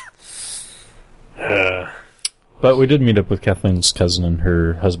 But we did meet up with Kathleen's cousin and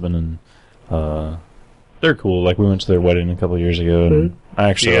her husband, and they're cool. We went to their wedding a couple of years ago, and I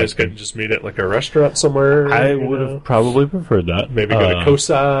actually You guys couldn't just meet at a restaurant somewhere? I would have probably preferred that. Maybe go to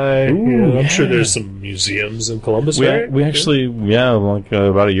COSI. ooh, I'm sure yeah. there's some museums in Columbus, We right? we actually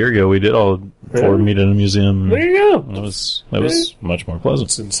about a year ago we did all 4 meet at a museum. There you go. That was much more pleasant.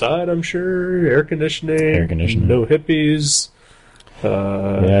 It's inside, I'm sure. Air conditioning. No hippies.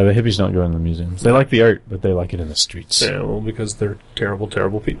 Yeah, the hippies don't go in the museums. They like the art, but they like it in the streets. Yeah, well, because they're terrible,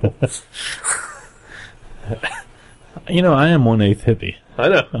 terrible people. I am 1/8 hippie I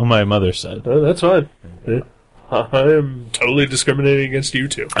know. on my mother's side. That's fine. Yeah. I am totally discriminating against you,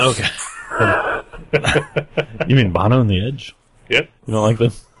 too. Okay. You mean Bono and the Edge? Yep. You don't like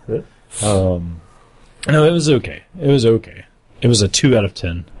them? Yeah. No, it was okay. It was okay. It was a 2 out of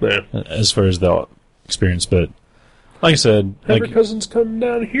 10 Yeah. as far as the experience, but like I said, Have your cousins come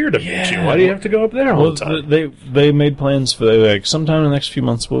down here to meet you. Yeah. Why do you have to go up there all well, the time? they made plans for sometime in the next few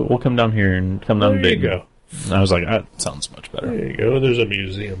months we'll come down here and come down to There you Dayton. go. And I was like, that sounds much better. There you go. There's a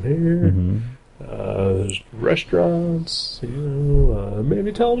museum here. Mm-hmm. There's restaurants.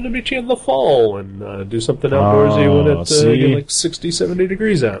 Maybe tell them to meet you in the fall and do something outdoorsy when it get 60, 70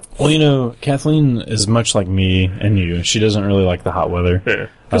 degrees out. Well, Kathleen is much like me and you. She doesn't really like the hot weather. Yeah,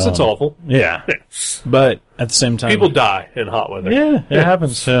 because it's awful. Yeah. But at the same time... People die in hot weather. Yeah, it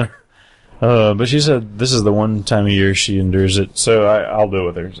happens. Yeah. But she said this is the one time a year she endures it, so I'll do it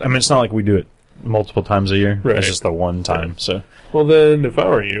with her. I mean, it's not like we do it multiple times a year. Right. It's just the one time. Right. So, Well, then, if I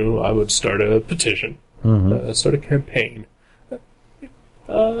were you, I would start a petition, mhm. start a campaign.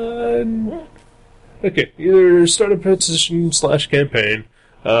 Okay, either start a petition / campaign,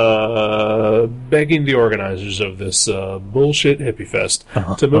 begging the organizers of this bullshit hippie fest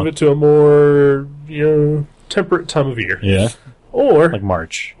to move it to a more, temperate time of year. yeah, Or, like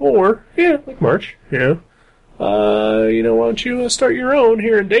March. like March, why don't you start your own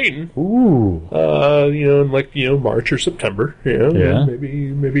here in Dayton? Ooh, in March or September, Yeah.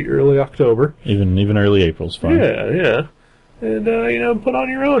 maybe early October. even early April's fine. Yeah. And, put on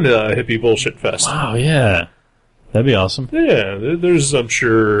your own hippie bullshit fest. Wow, yeah, that'd be awesome. Yeah, there's, I'm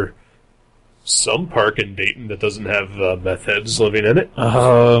sure, some park in Dayton that doesn't have meth heads living in it.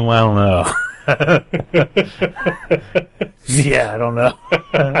 Oh, well, no. Yeah, I don't know.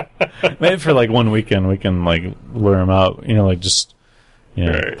 Maybe for like one weekend we can like lure them out.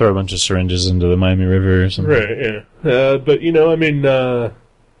 Right. Throw a bunch of syringes into the Miami River or something. Right, yeah. But,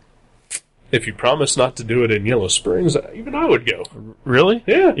 if you promise not to do it in Yellow Springs, even I would go. Really?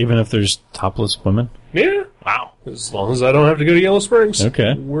 Yeah. Even if there's topless women? Yeah. Wow. As long as I don't have to go to Yellow Springs.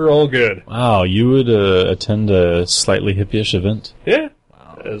 Okay. We're all good. Wow, you would attend a slightly hippie-ish event? Yeah.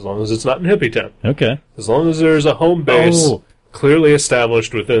 As long as it's not in Hippie Town. Okay. As long as there's a home base Oh. clearly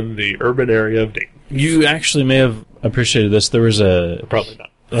established within the urban area of Dayton. You actually may have appreciated this. There was Probably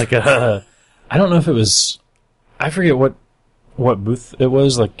not. I don't know if it was, I forget what booth it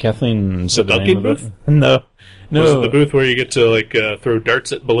was, like Kathleen said the Dunkin' name of booth? it. No. Was it the booth where you get to, throw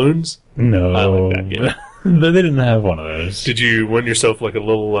darts at balloons? No. I like that game. They didn't have one of those. Did you win yourself, like, a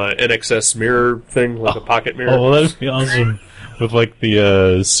little NXS mirror thing, like a pocket mirror? Oh, well, that'd be awesome. With, like,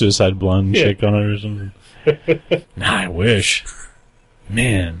 the Suicide Blonde Yeah. chick on it or something. Nah, I wish.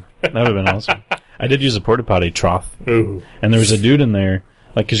 Man, that would have been awesome. I did use a porta potty trough, Ooh. and there was a dude in there,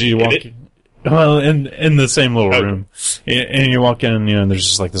 like, because you walk... it? Well, in the same little Okay. room. And you walk in, and there's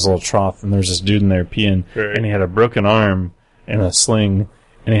just, like, this little trough, and there's this dude in there peeing, Right. and he had a broken arm and a sling,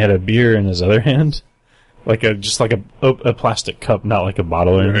 and he had a beer in his other hand. Like a plastic cup, not like a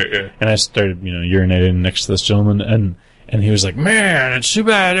bottle or anything. Right, yeah. And I started, urinating next to this gentleman, and he was like, "Man, it's too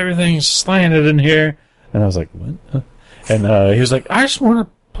bad everything's slanted in here." And I was like, "What?" And he was like, "I just want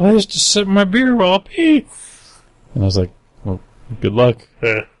a place to sip my beer while I pee." And I was like, "Well, good luck."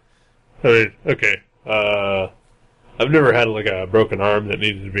 Yeah. I mean, okay. I've never had, like, a broken arm that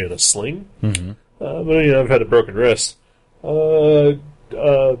needed to be in a sling. Mm-hmm. But, I've had a broken wrist.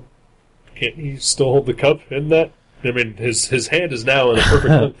 Can't he still hold the cup in that? I mean, his hand is now in a perfect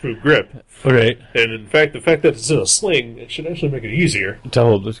kung fu grip. Okay. And in fact, the fact that it's in a sling, it should actually make it easier. To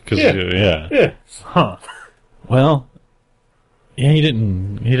hold it, because Yeah. Yeah. Huh. Well, yeah, he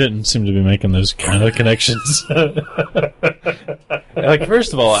didn't seem to be making those kind of connections. Like,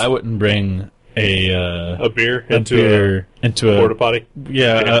 first of all, I wouldn't bring A beer a into beer into a a porta potty.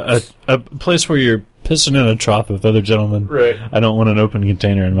 a place where you're pissing in a trough with other gentlemen. Right. I don't want an open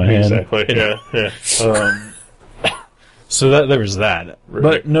container in my hand. Exactly. Yeah. So that there was that. Right.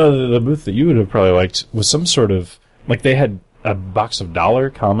 But no, the booth that you would have probably liked was some sort of, like, they had a box of dollar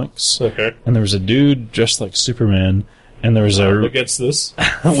comics, Okay. and there was a dude dressed like Superman, and there was Against this.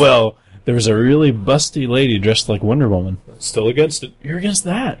 well, there was a really busty lady dressed like Wonder Woman. Still against it. You're against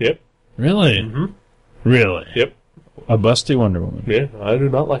that? Yep. Really? Mm-hmm. Really? Yep. A busty Wonder Woman. Yeah. I do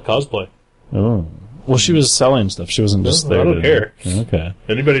not like cosplay. Oh. Well, she was selling stuff. She wasn't just No, there. I don't care. Okay.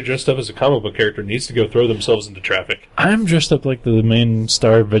 Anybody dressed up as a comic book character needs to go throw themselves into traffic. I'm dressed up like the main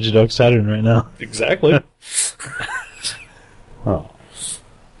star of Veggie Saturn right now. Exactly. Oh.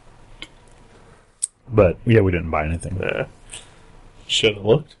 But, yeah, we didn't buy anything. Should have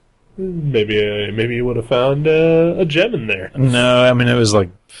looked. Maybe you would have found a gem in there. No, I mean, it was like,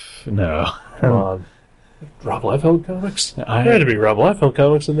 no. Come on. Rob Liefeld comics? There I had to be Rob Liefeld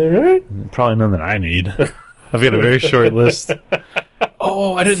comics in there, right? probably none that I need. I've got a very short list.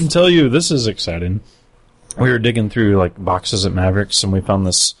 Oh, I didn't tell you. This is exciting. We were digging through, like, boxes at Mavericks, and we found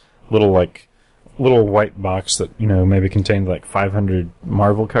this little white box that, maybe contained, like, 500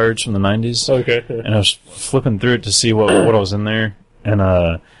 Marvel cards from the 90s. Okay. And I was flipping through it to see what was in there, and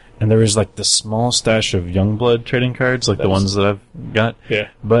there was, like, this small stash of Youngblood trading cards, like the ones that I've got. Yeah.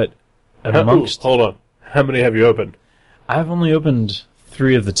 But amongst... Hold on. How many have you opened? I've only opened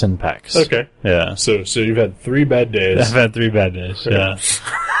 3 of the 10 packs. Okay. Yeah. So you've had 3 bad days. I've had 3 bad days, yeah.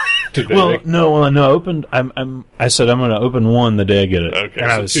 Did they Well, make- no, I opened. I said I'm going to open one the day I get it. Okay,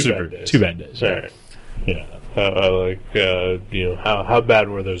 and I so was 2 super bad days. 2 bad days. All Yeah. right. Yeah. How bad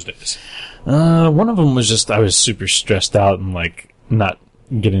were those days? One of them was just I was super stressed out and like not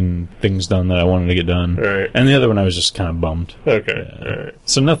getting things done that I wanted to get done. Right. And the other one I was just kind of bummed. Okay. Yeah. All right.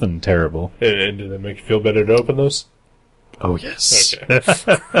 So nothing terrible. And did it make you feel better to open those? Oh yes.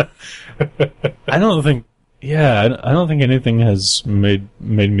 Okay. I don't think. Yeah, I don't think anything has made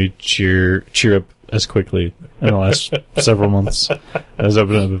me cheer up as quickly in the last several months as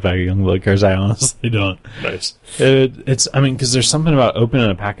opening up a pack of Youngblood cards. I honestly don't. Nice. It's. I mean, because there's something about opening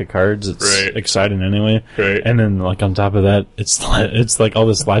a pack of cards that's Right. exciting anyway. Right. And then, like, on top of that, it's like all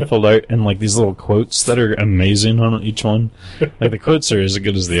this Liefeld art and like these little quotes that are amazing on each one. Like the quotes are as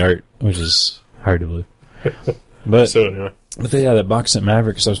good as the art, which is hard to believe. But So anyway. But yeah, that box at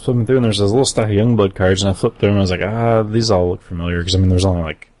Maverick, so I was flipping through, and there's this little stack of Youngblood cards, and I flipped through them, and I was like, these all look familiar, because, I mean, there's only,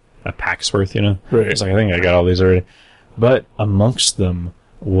 like, a pack's worth, you know? Right. It's like, I think I got all these already. But amongst them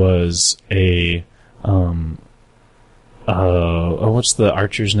was a, what's the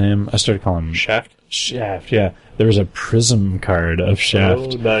archer's name? I started calling him Shaft? Shaft, yeah. There was a Prism card of Shaft.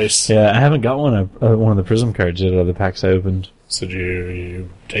 Oh, nice. Yeah, I haven't got one of the Prism cards yet out of the packs I opened. So did you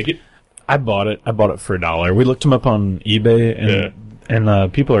take it? I bought it for $1. We looked them up on eBay,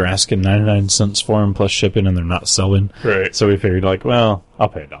 and people are asking 99 cents for them plus shipping, and they're not selling. Right. So we figured, like, well, I'll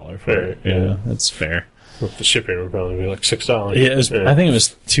pay $1 for Right, it. yeah. Yeah, that's fair. With the shipping would probably be like $6. Yeah, I think it was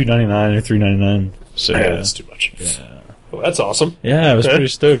 $2.99 or $3.99. So Yeah, yeah, that's too much. yeah. Well, that's awesome. Yeah, I was Okay. pretty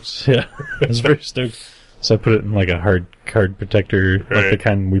stoked. Yeah, I was very stoked. So I put it in like a hard card protector, like the Right.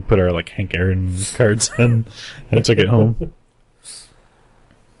 kind we put our like Hank Aaron cards in, and took it home.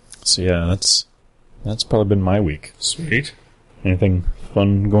 So yeah, that's probably been my week. Sweet. Anything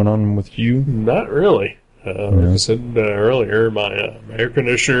fun going on with you? Not really. Like I said earlier, my air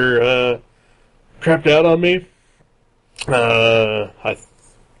conditioner crapped out on me.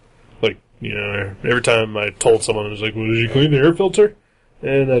 Every time I told someone, it was like, well, did you clean the air filter?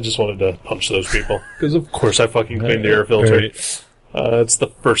 And I just wanted to punch those people. Because of course I fucking cleaned the air filter. Right. It's the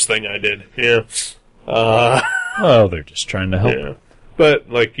first thing I did. Yeah. Well, they're just trying to help. Yeah. But,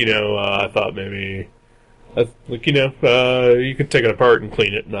 I thought maybe, you could take it apart and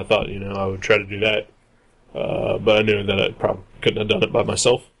clean it, and I thought, I would try to do that. But I knew that I probably couldn't have done it by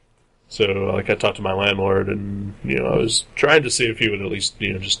myself. So, I talked to my landlord, and, I was trying to see if he would at least,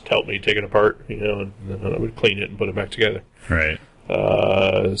 just help me take it apart, and then I would clean it and put it back together. Right.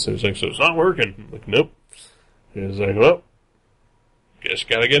 So he's like, so it's not working? I'm like, nope. He was like, well, guess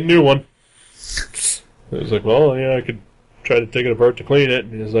gotta get a new one. I was like, well, yeah, I could try to take it apart to clean it.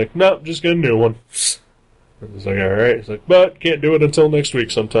 And he was like, nope, just get a new one. I was like, alright. He's like, but can't do it until next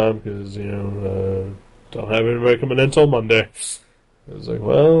week sometime because, don't have anybody coming in until Monday. I was like,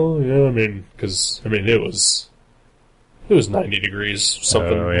 well, it was 90 degrees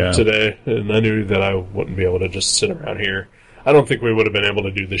something today, and I knew that I wouldn't be able to just sit around here. I don't think we would have been able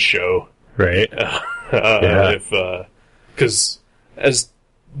to do this show. Right. Because as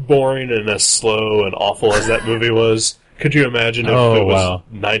boring and as slow and awful as that movie was, could you imagine if it was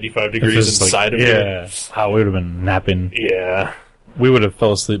 95 degrees inside of you? Yeah. Wow, we would have been napping. Yeah. We would have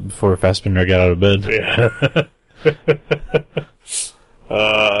fell asleep before Fassbender got out of bed. Yeah.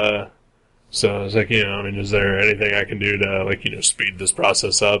 So I was like, is there anything I can do to, speed this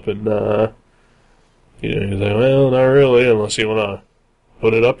process up? And, he's like, well, not really, unless you want to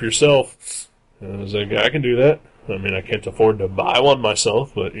put it up yourself. And I was like, I can do that. I mean, I can't afford to buy one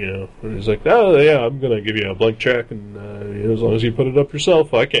myself, but, and he's like, oh, yeah, I'm going to give you a blank check, and, as long as you put it up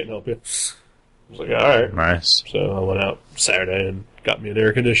yourself, I can't help you. I was like, all right. Nice. So I went out Saturday and got me an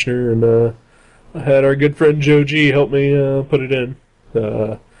air conditioner, and I had our good friend Joe G help me put it in.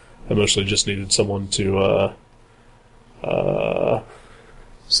 I mostly just needed someone to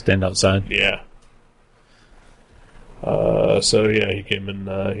stand outside. Yeah. So yeah, he came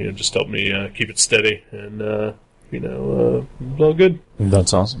and just helped me keep it steady, and it was all good.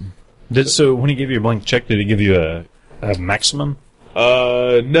 That's awesome. So when he gave you a blank check, did he give you a maximum?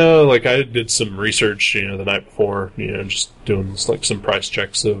 No, I did some research, the night before, just doing some price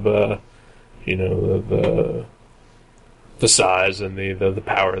checks of the size and the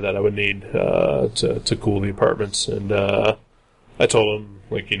power that I would need to cool the apartments, and I told him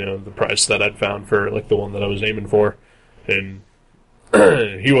the price that I'd found for the one that I was aiming for, and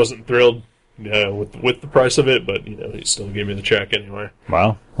he wasn't thrilled with the price of it, but he still gave me the check anyway.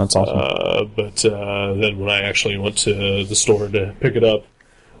 Wow, that's awesome. But then when I actually went to the store to pick it up,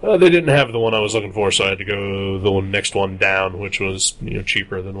 they didn't have the one I was looking for, so I had to go the next one down, which was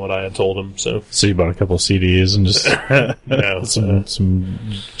cheaper than what I had told him. So you bought a couple of CDs and just no, some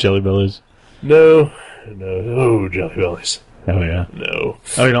Jelly Bellies. No, Jelly Bellies. Oh yeah, no.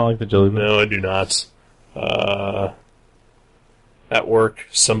 Oh, you don't like the Jelly Bellies? No, I do not. At work,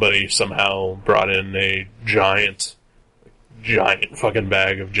 somebody somehow brought in a giant giant fucking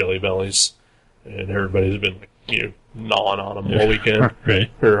bag of Jelly Bellies, and everybody's been like, gnawing on them all weekend, Right.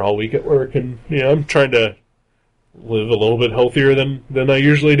 or all week at work, and I'm trying to live a little bit healthier than I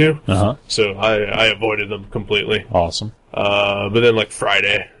usually do, so I avoided them completely. Awesome. But then like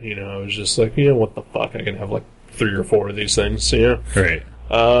Friday, I was just like, what the fuck? I can have like 3 or 4 of these things, Right.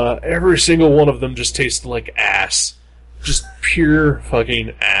 Every single one of them just tasted like ass. Just pure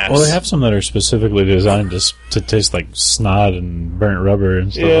fucking ass. Well, they have some that are specifically designed to taste like snot and burnt rubber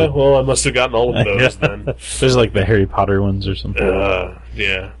and stuff. Yeah, well, I must have gotten all of those then. There's like the Harry Potter ones or something.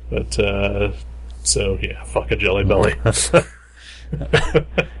 Yeah, but, so, yeah, fuck a Jelly Belly. Well,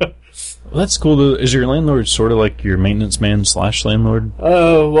 that's cool. Though. Is your landlord sort of like your maintenance man / landlord?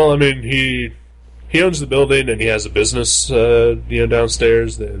 Well, I mean, he owns the building and he has a business,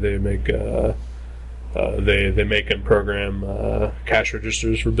 downstairs. They make, they make and program, cash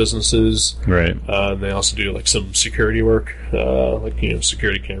registers for businesses. Right. And they also do, like, some security work,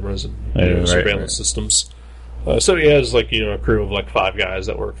 security cameras and surveillance systems. So he has, like, a crew of, like, 5 guys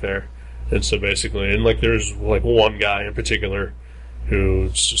that work there. And so basically, and, like, there's, like, one guy in particular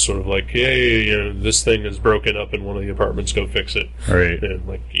who's just sort of like, hey, this thing is broken up in one of the apartments, go fix it. Right. And,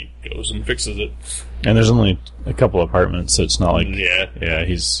 like, he goes and fixes it. And there's only a couple apartments, so it's not like...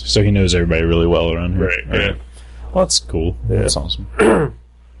 Yeah, so he knows everybody really well around here. Right, yeah. Well, that's cool. Yeah. That's awesome.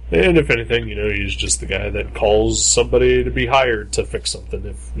 And if anything, he's just the guy that calls somebody to be hired to fix something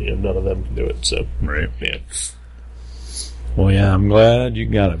if, none of them can do it, so... Right. Yeah. Well, yeah, I'm glad you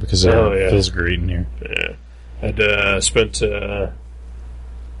got it, because it feels great in here. Yeah. I'd spent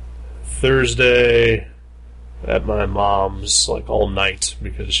Thursday at my mom's, like, all night,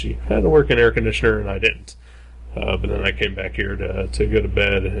 because she had to work in air conditioner and I didn't. But then I came back here to go to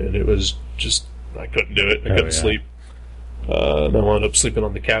bed, and it was just, I couldn't do it. I couldn't sleep. And I wound up sleeping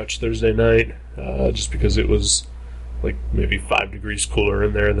on the couch Thursday night, just because it was, like, maybe 5 degrees cooler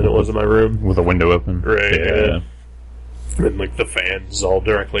in there than it was in my room. With a window open. Right, Yeah. And, like, the fan's all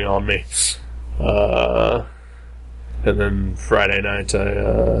directly on me. And then Friday night,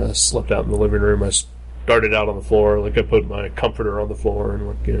 I slept out in the living room. I started out on the floor. Like, I put my comforter on the floor and,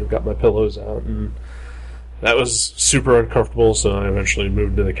 like, got my pillows out. And that was super uncomfortable, so I eventually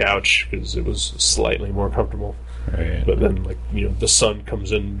moved to the couch because it was slightly more comfortable. Right. But then, like, the sun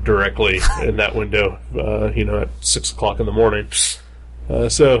comes in directly in that window, at 6 o'clock in the morning.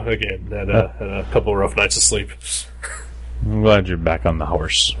 So, again, had a couple rough nights of sleep. I'm glad you're back on the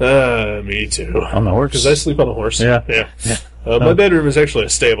horse. Me too. On the horse? Because I sleep on a horse. Yeah. My bedroom is actually a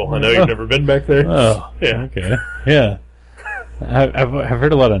stable. I know you've never been back there. Oh, yeah. Okay. Yeah. I've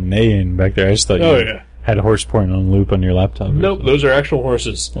heard a lot of neighing back there. I just thought you had a horse pouring on loop on your laptop. Nope, those are actual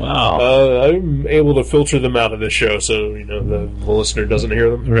horses. Wow. I'm able to filter them out of this show so, the listener doesn't hear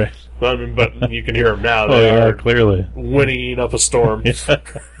them. Right. I mean, but you can hear them now. They are clearly whinnying up a storm.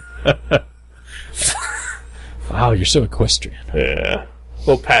 Wow, you're so equestrian. Yeah.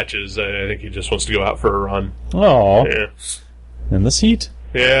 Well, Patches, I think he just wants to go out for a run. Oh. Yeah. In this heat?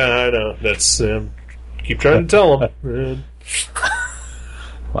 Yeah, I know. That's, keep trying to tell him.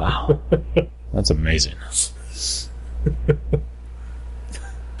 Wow. That's amazing.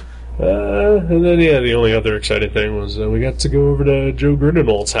 And then, the only other exciting thing was we got to go over to Joe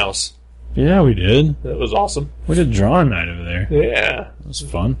Grindelwald's house. Yeah, we did. That was awesome. We did drawing night over there. Yeah. It was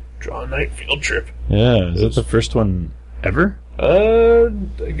fun. Draw night field trip. Yeah, is it the first one ever? I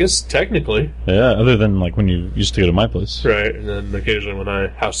guess technically. Yeah, other than like when you used to go to my place. Right, and then occasionally when I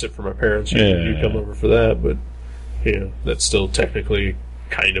house sit for my parents, you come over for that, but, that's still technically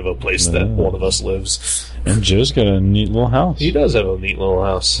kind of a place that one of us lives. And Joe's got a neat little house. He does have a neat little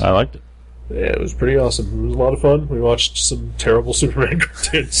house. I liked it. Yeah, it was pretty awesome. It was a lot of fun. We watched some terrible Superman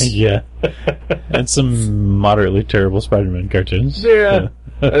cartoons. Yeah. And some moderately terrible Spider-Man cartoons. Yeah.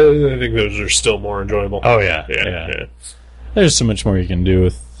 I think those are still more enjoyable. Oh, yeah. Yeah. There's so much more you can do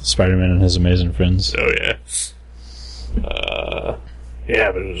with Spider-Man and his amazing friends. Oh, yeah.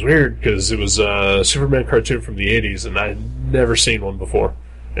 Yeah, but it was weird because it was a Superman cartoon from the 80s, and I'd never seen one before.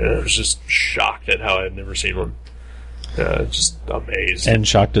 And I was just shocked at how I'd never seen one. Just amazed. And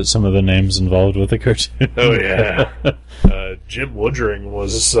shocked at some of the names involved with the cartoon. Oh, yeah. Jim Woodring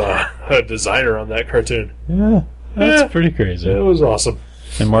was a designer on that cartoon. Yeah, that's pretty crazy. It was awesome.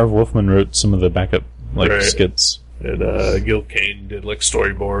 And Marv Wolfman wrote some of the backup skits. And Gil Kane did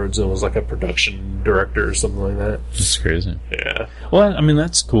storyboards and was a production director or something like that. That's crazy. Yeah. Well, I mean,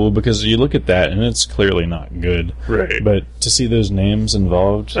 that's cool because you look at that and it's clearly not good. Right. But to see those names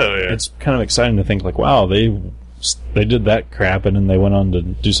involved, it's kind of exciting to think wow, they did that crap and then they went on to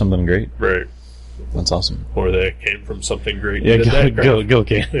do something great. Right. That's awesome. Or they came from something great. Yeah, and did that crap. Gil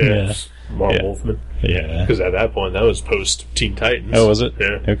Kane. Yeah. Marv Yeah. Wolfman. Yeah. Because at that point, that was post Teen Titans. Oh, was it?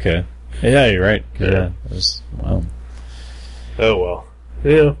 Yeah. Okay. Yeah, you're right. Yeah. Yeah. It was, wow. Oh, well.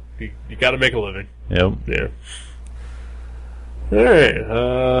 Yeah. You got to make a living. Yep. Yeah. All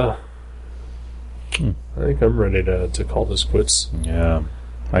right. I think I'm ready to call this quits. Yeah.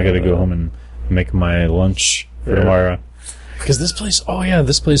 I gotta go home and make my lunch for tomorrow. Because this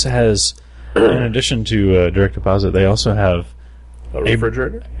place has, in addition to direct deposit, they also have A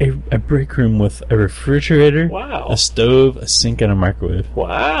refrigerator? a break room with a refrigerator, Wow. a stove, a sink, and a microwave.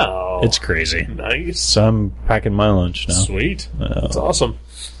 Wow. It's crazy. Nice. So I'm packing my lunch now. Sweet. That's awesome.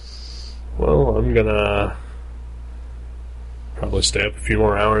 Well, I'm gonna probably stay up a few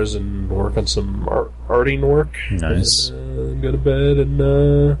more hours and work on some arting work. Nice. And, go to bed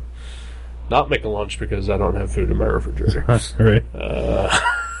and not make a lunch because I don't have food in my refrigerator. Right.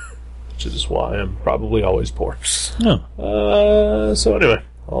 Which is why I'm probably always poor. Oh, So anyway,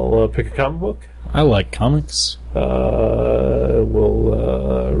 I'll pick a comic book. I like comics. We'll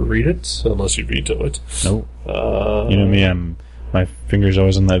read it, unless you veto it. Nope. You know me, my finger's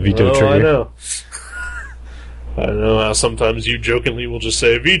always on that veto trigger. I know. I know how sometimes you jokingly will just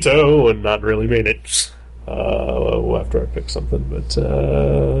say veto and not really mean it. After I pick something, but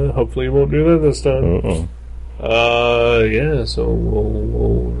hopefully you won't do that this time. Uh-oh. So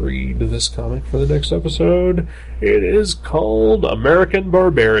we'll read this comic for the next episode. It is called American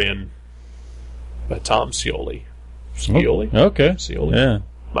Barbarian by Tom Scioli. Scioli? Okay. Scioli? Yeah.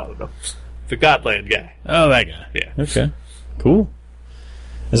 I don't know. The Godland guy. Oh, that guy. Yeah. Okay. Cool.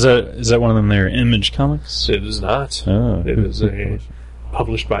 Is that one of them there Image Comics? It is not. Oh. It is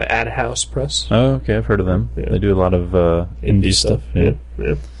published by Ad House Press. Oh, okay. I've heard of them. Yeah. They do a lot of indie stuff. Yeah.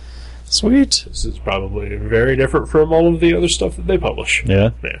 Sweet. This is probably very different from all of the other stuff that they publish.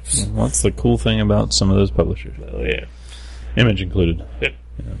 Yeah. Yeah. Well, that's the cool thing about some of those publishers. Oh, yeah. Image included. Yep.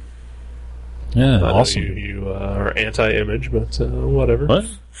 Yeah. I know Awesome. You are anti-image, but whatever.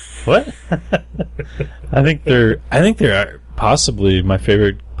 What? I think they're possibly my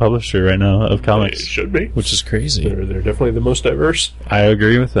favorite publisher right now of It comics, should be. which is crazy. They're definitely the most diverse. I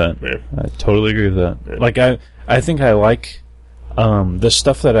agree with that. Yeah. I totally agree with that. Yeah. Like I think I like the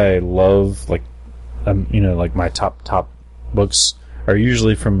stuff that I love. Like like my top books are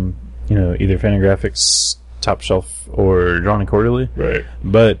usually from either Fantagraphics, Top Shelf, or Drawn and Quarterly. Right.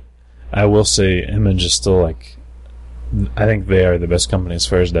 But I will say Image is still I think they are the best company as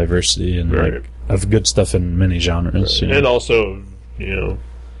far as diversity and Right. of good stuff in many genres. And also,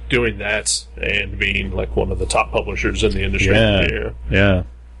 doing that and being like one of the top publishers in the industry. Yeah.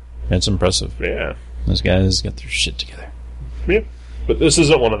 It's impressive. Yeah. Those guys got their shit together. Yeah. But this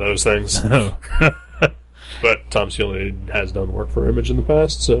isn't one of those things. Oh. But Tom Scioli has done work for Image in the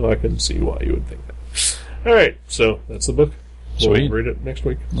past, so I can see why you would think that. All right, so that's the book. We'll Sweet. read it next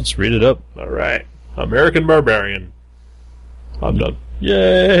week. Let's read it up. All right. American Barbarian. I'm done.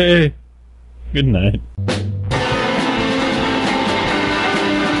 Yay! Good night.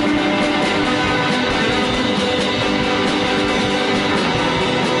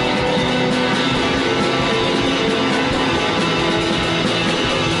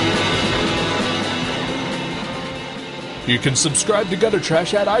 You can subscribe to Gutter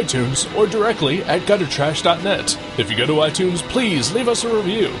Trash at iTunes or directly at guttertrash.net. If you go to iTunes, please leave us a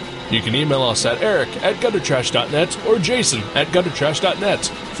review. You can email us at eric@guttertrash.net or jason@guttertrash.net.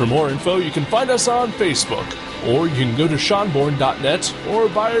 For more info, you can find us on Facebook, or you can go to seanborn.net or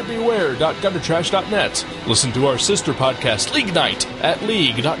buyerbeware.guttertrash.net. Listen to our sister podcast, League Night, at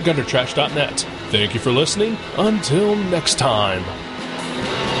league.guttertrash.net. Thank you for listening. Until next time.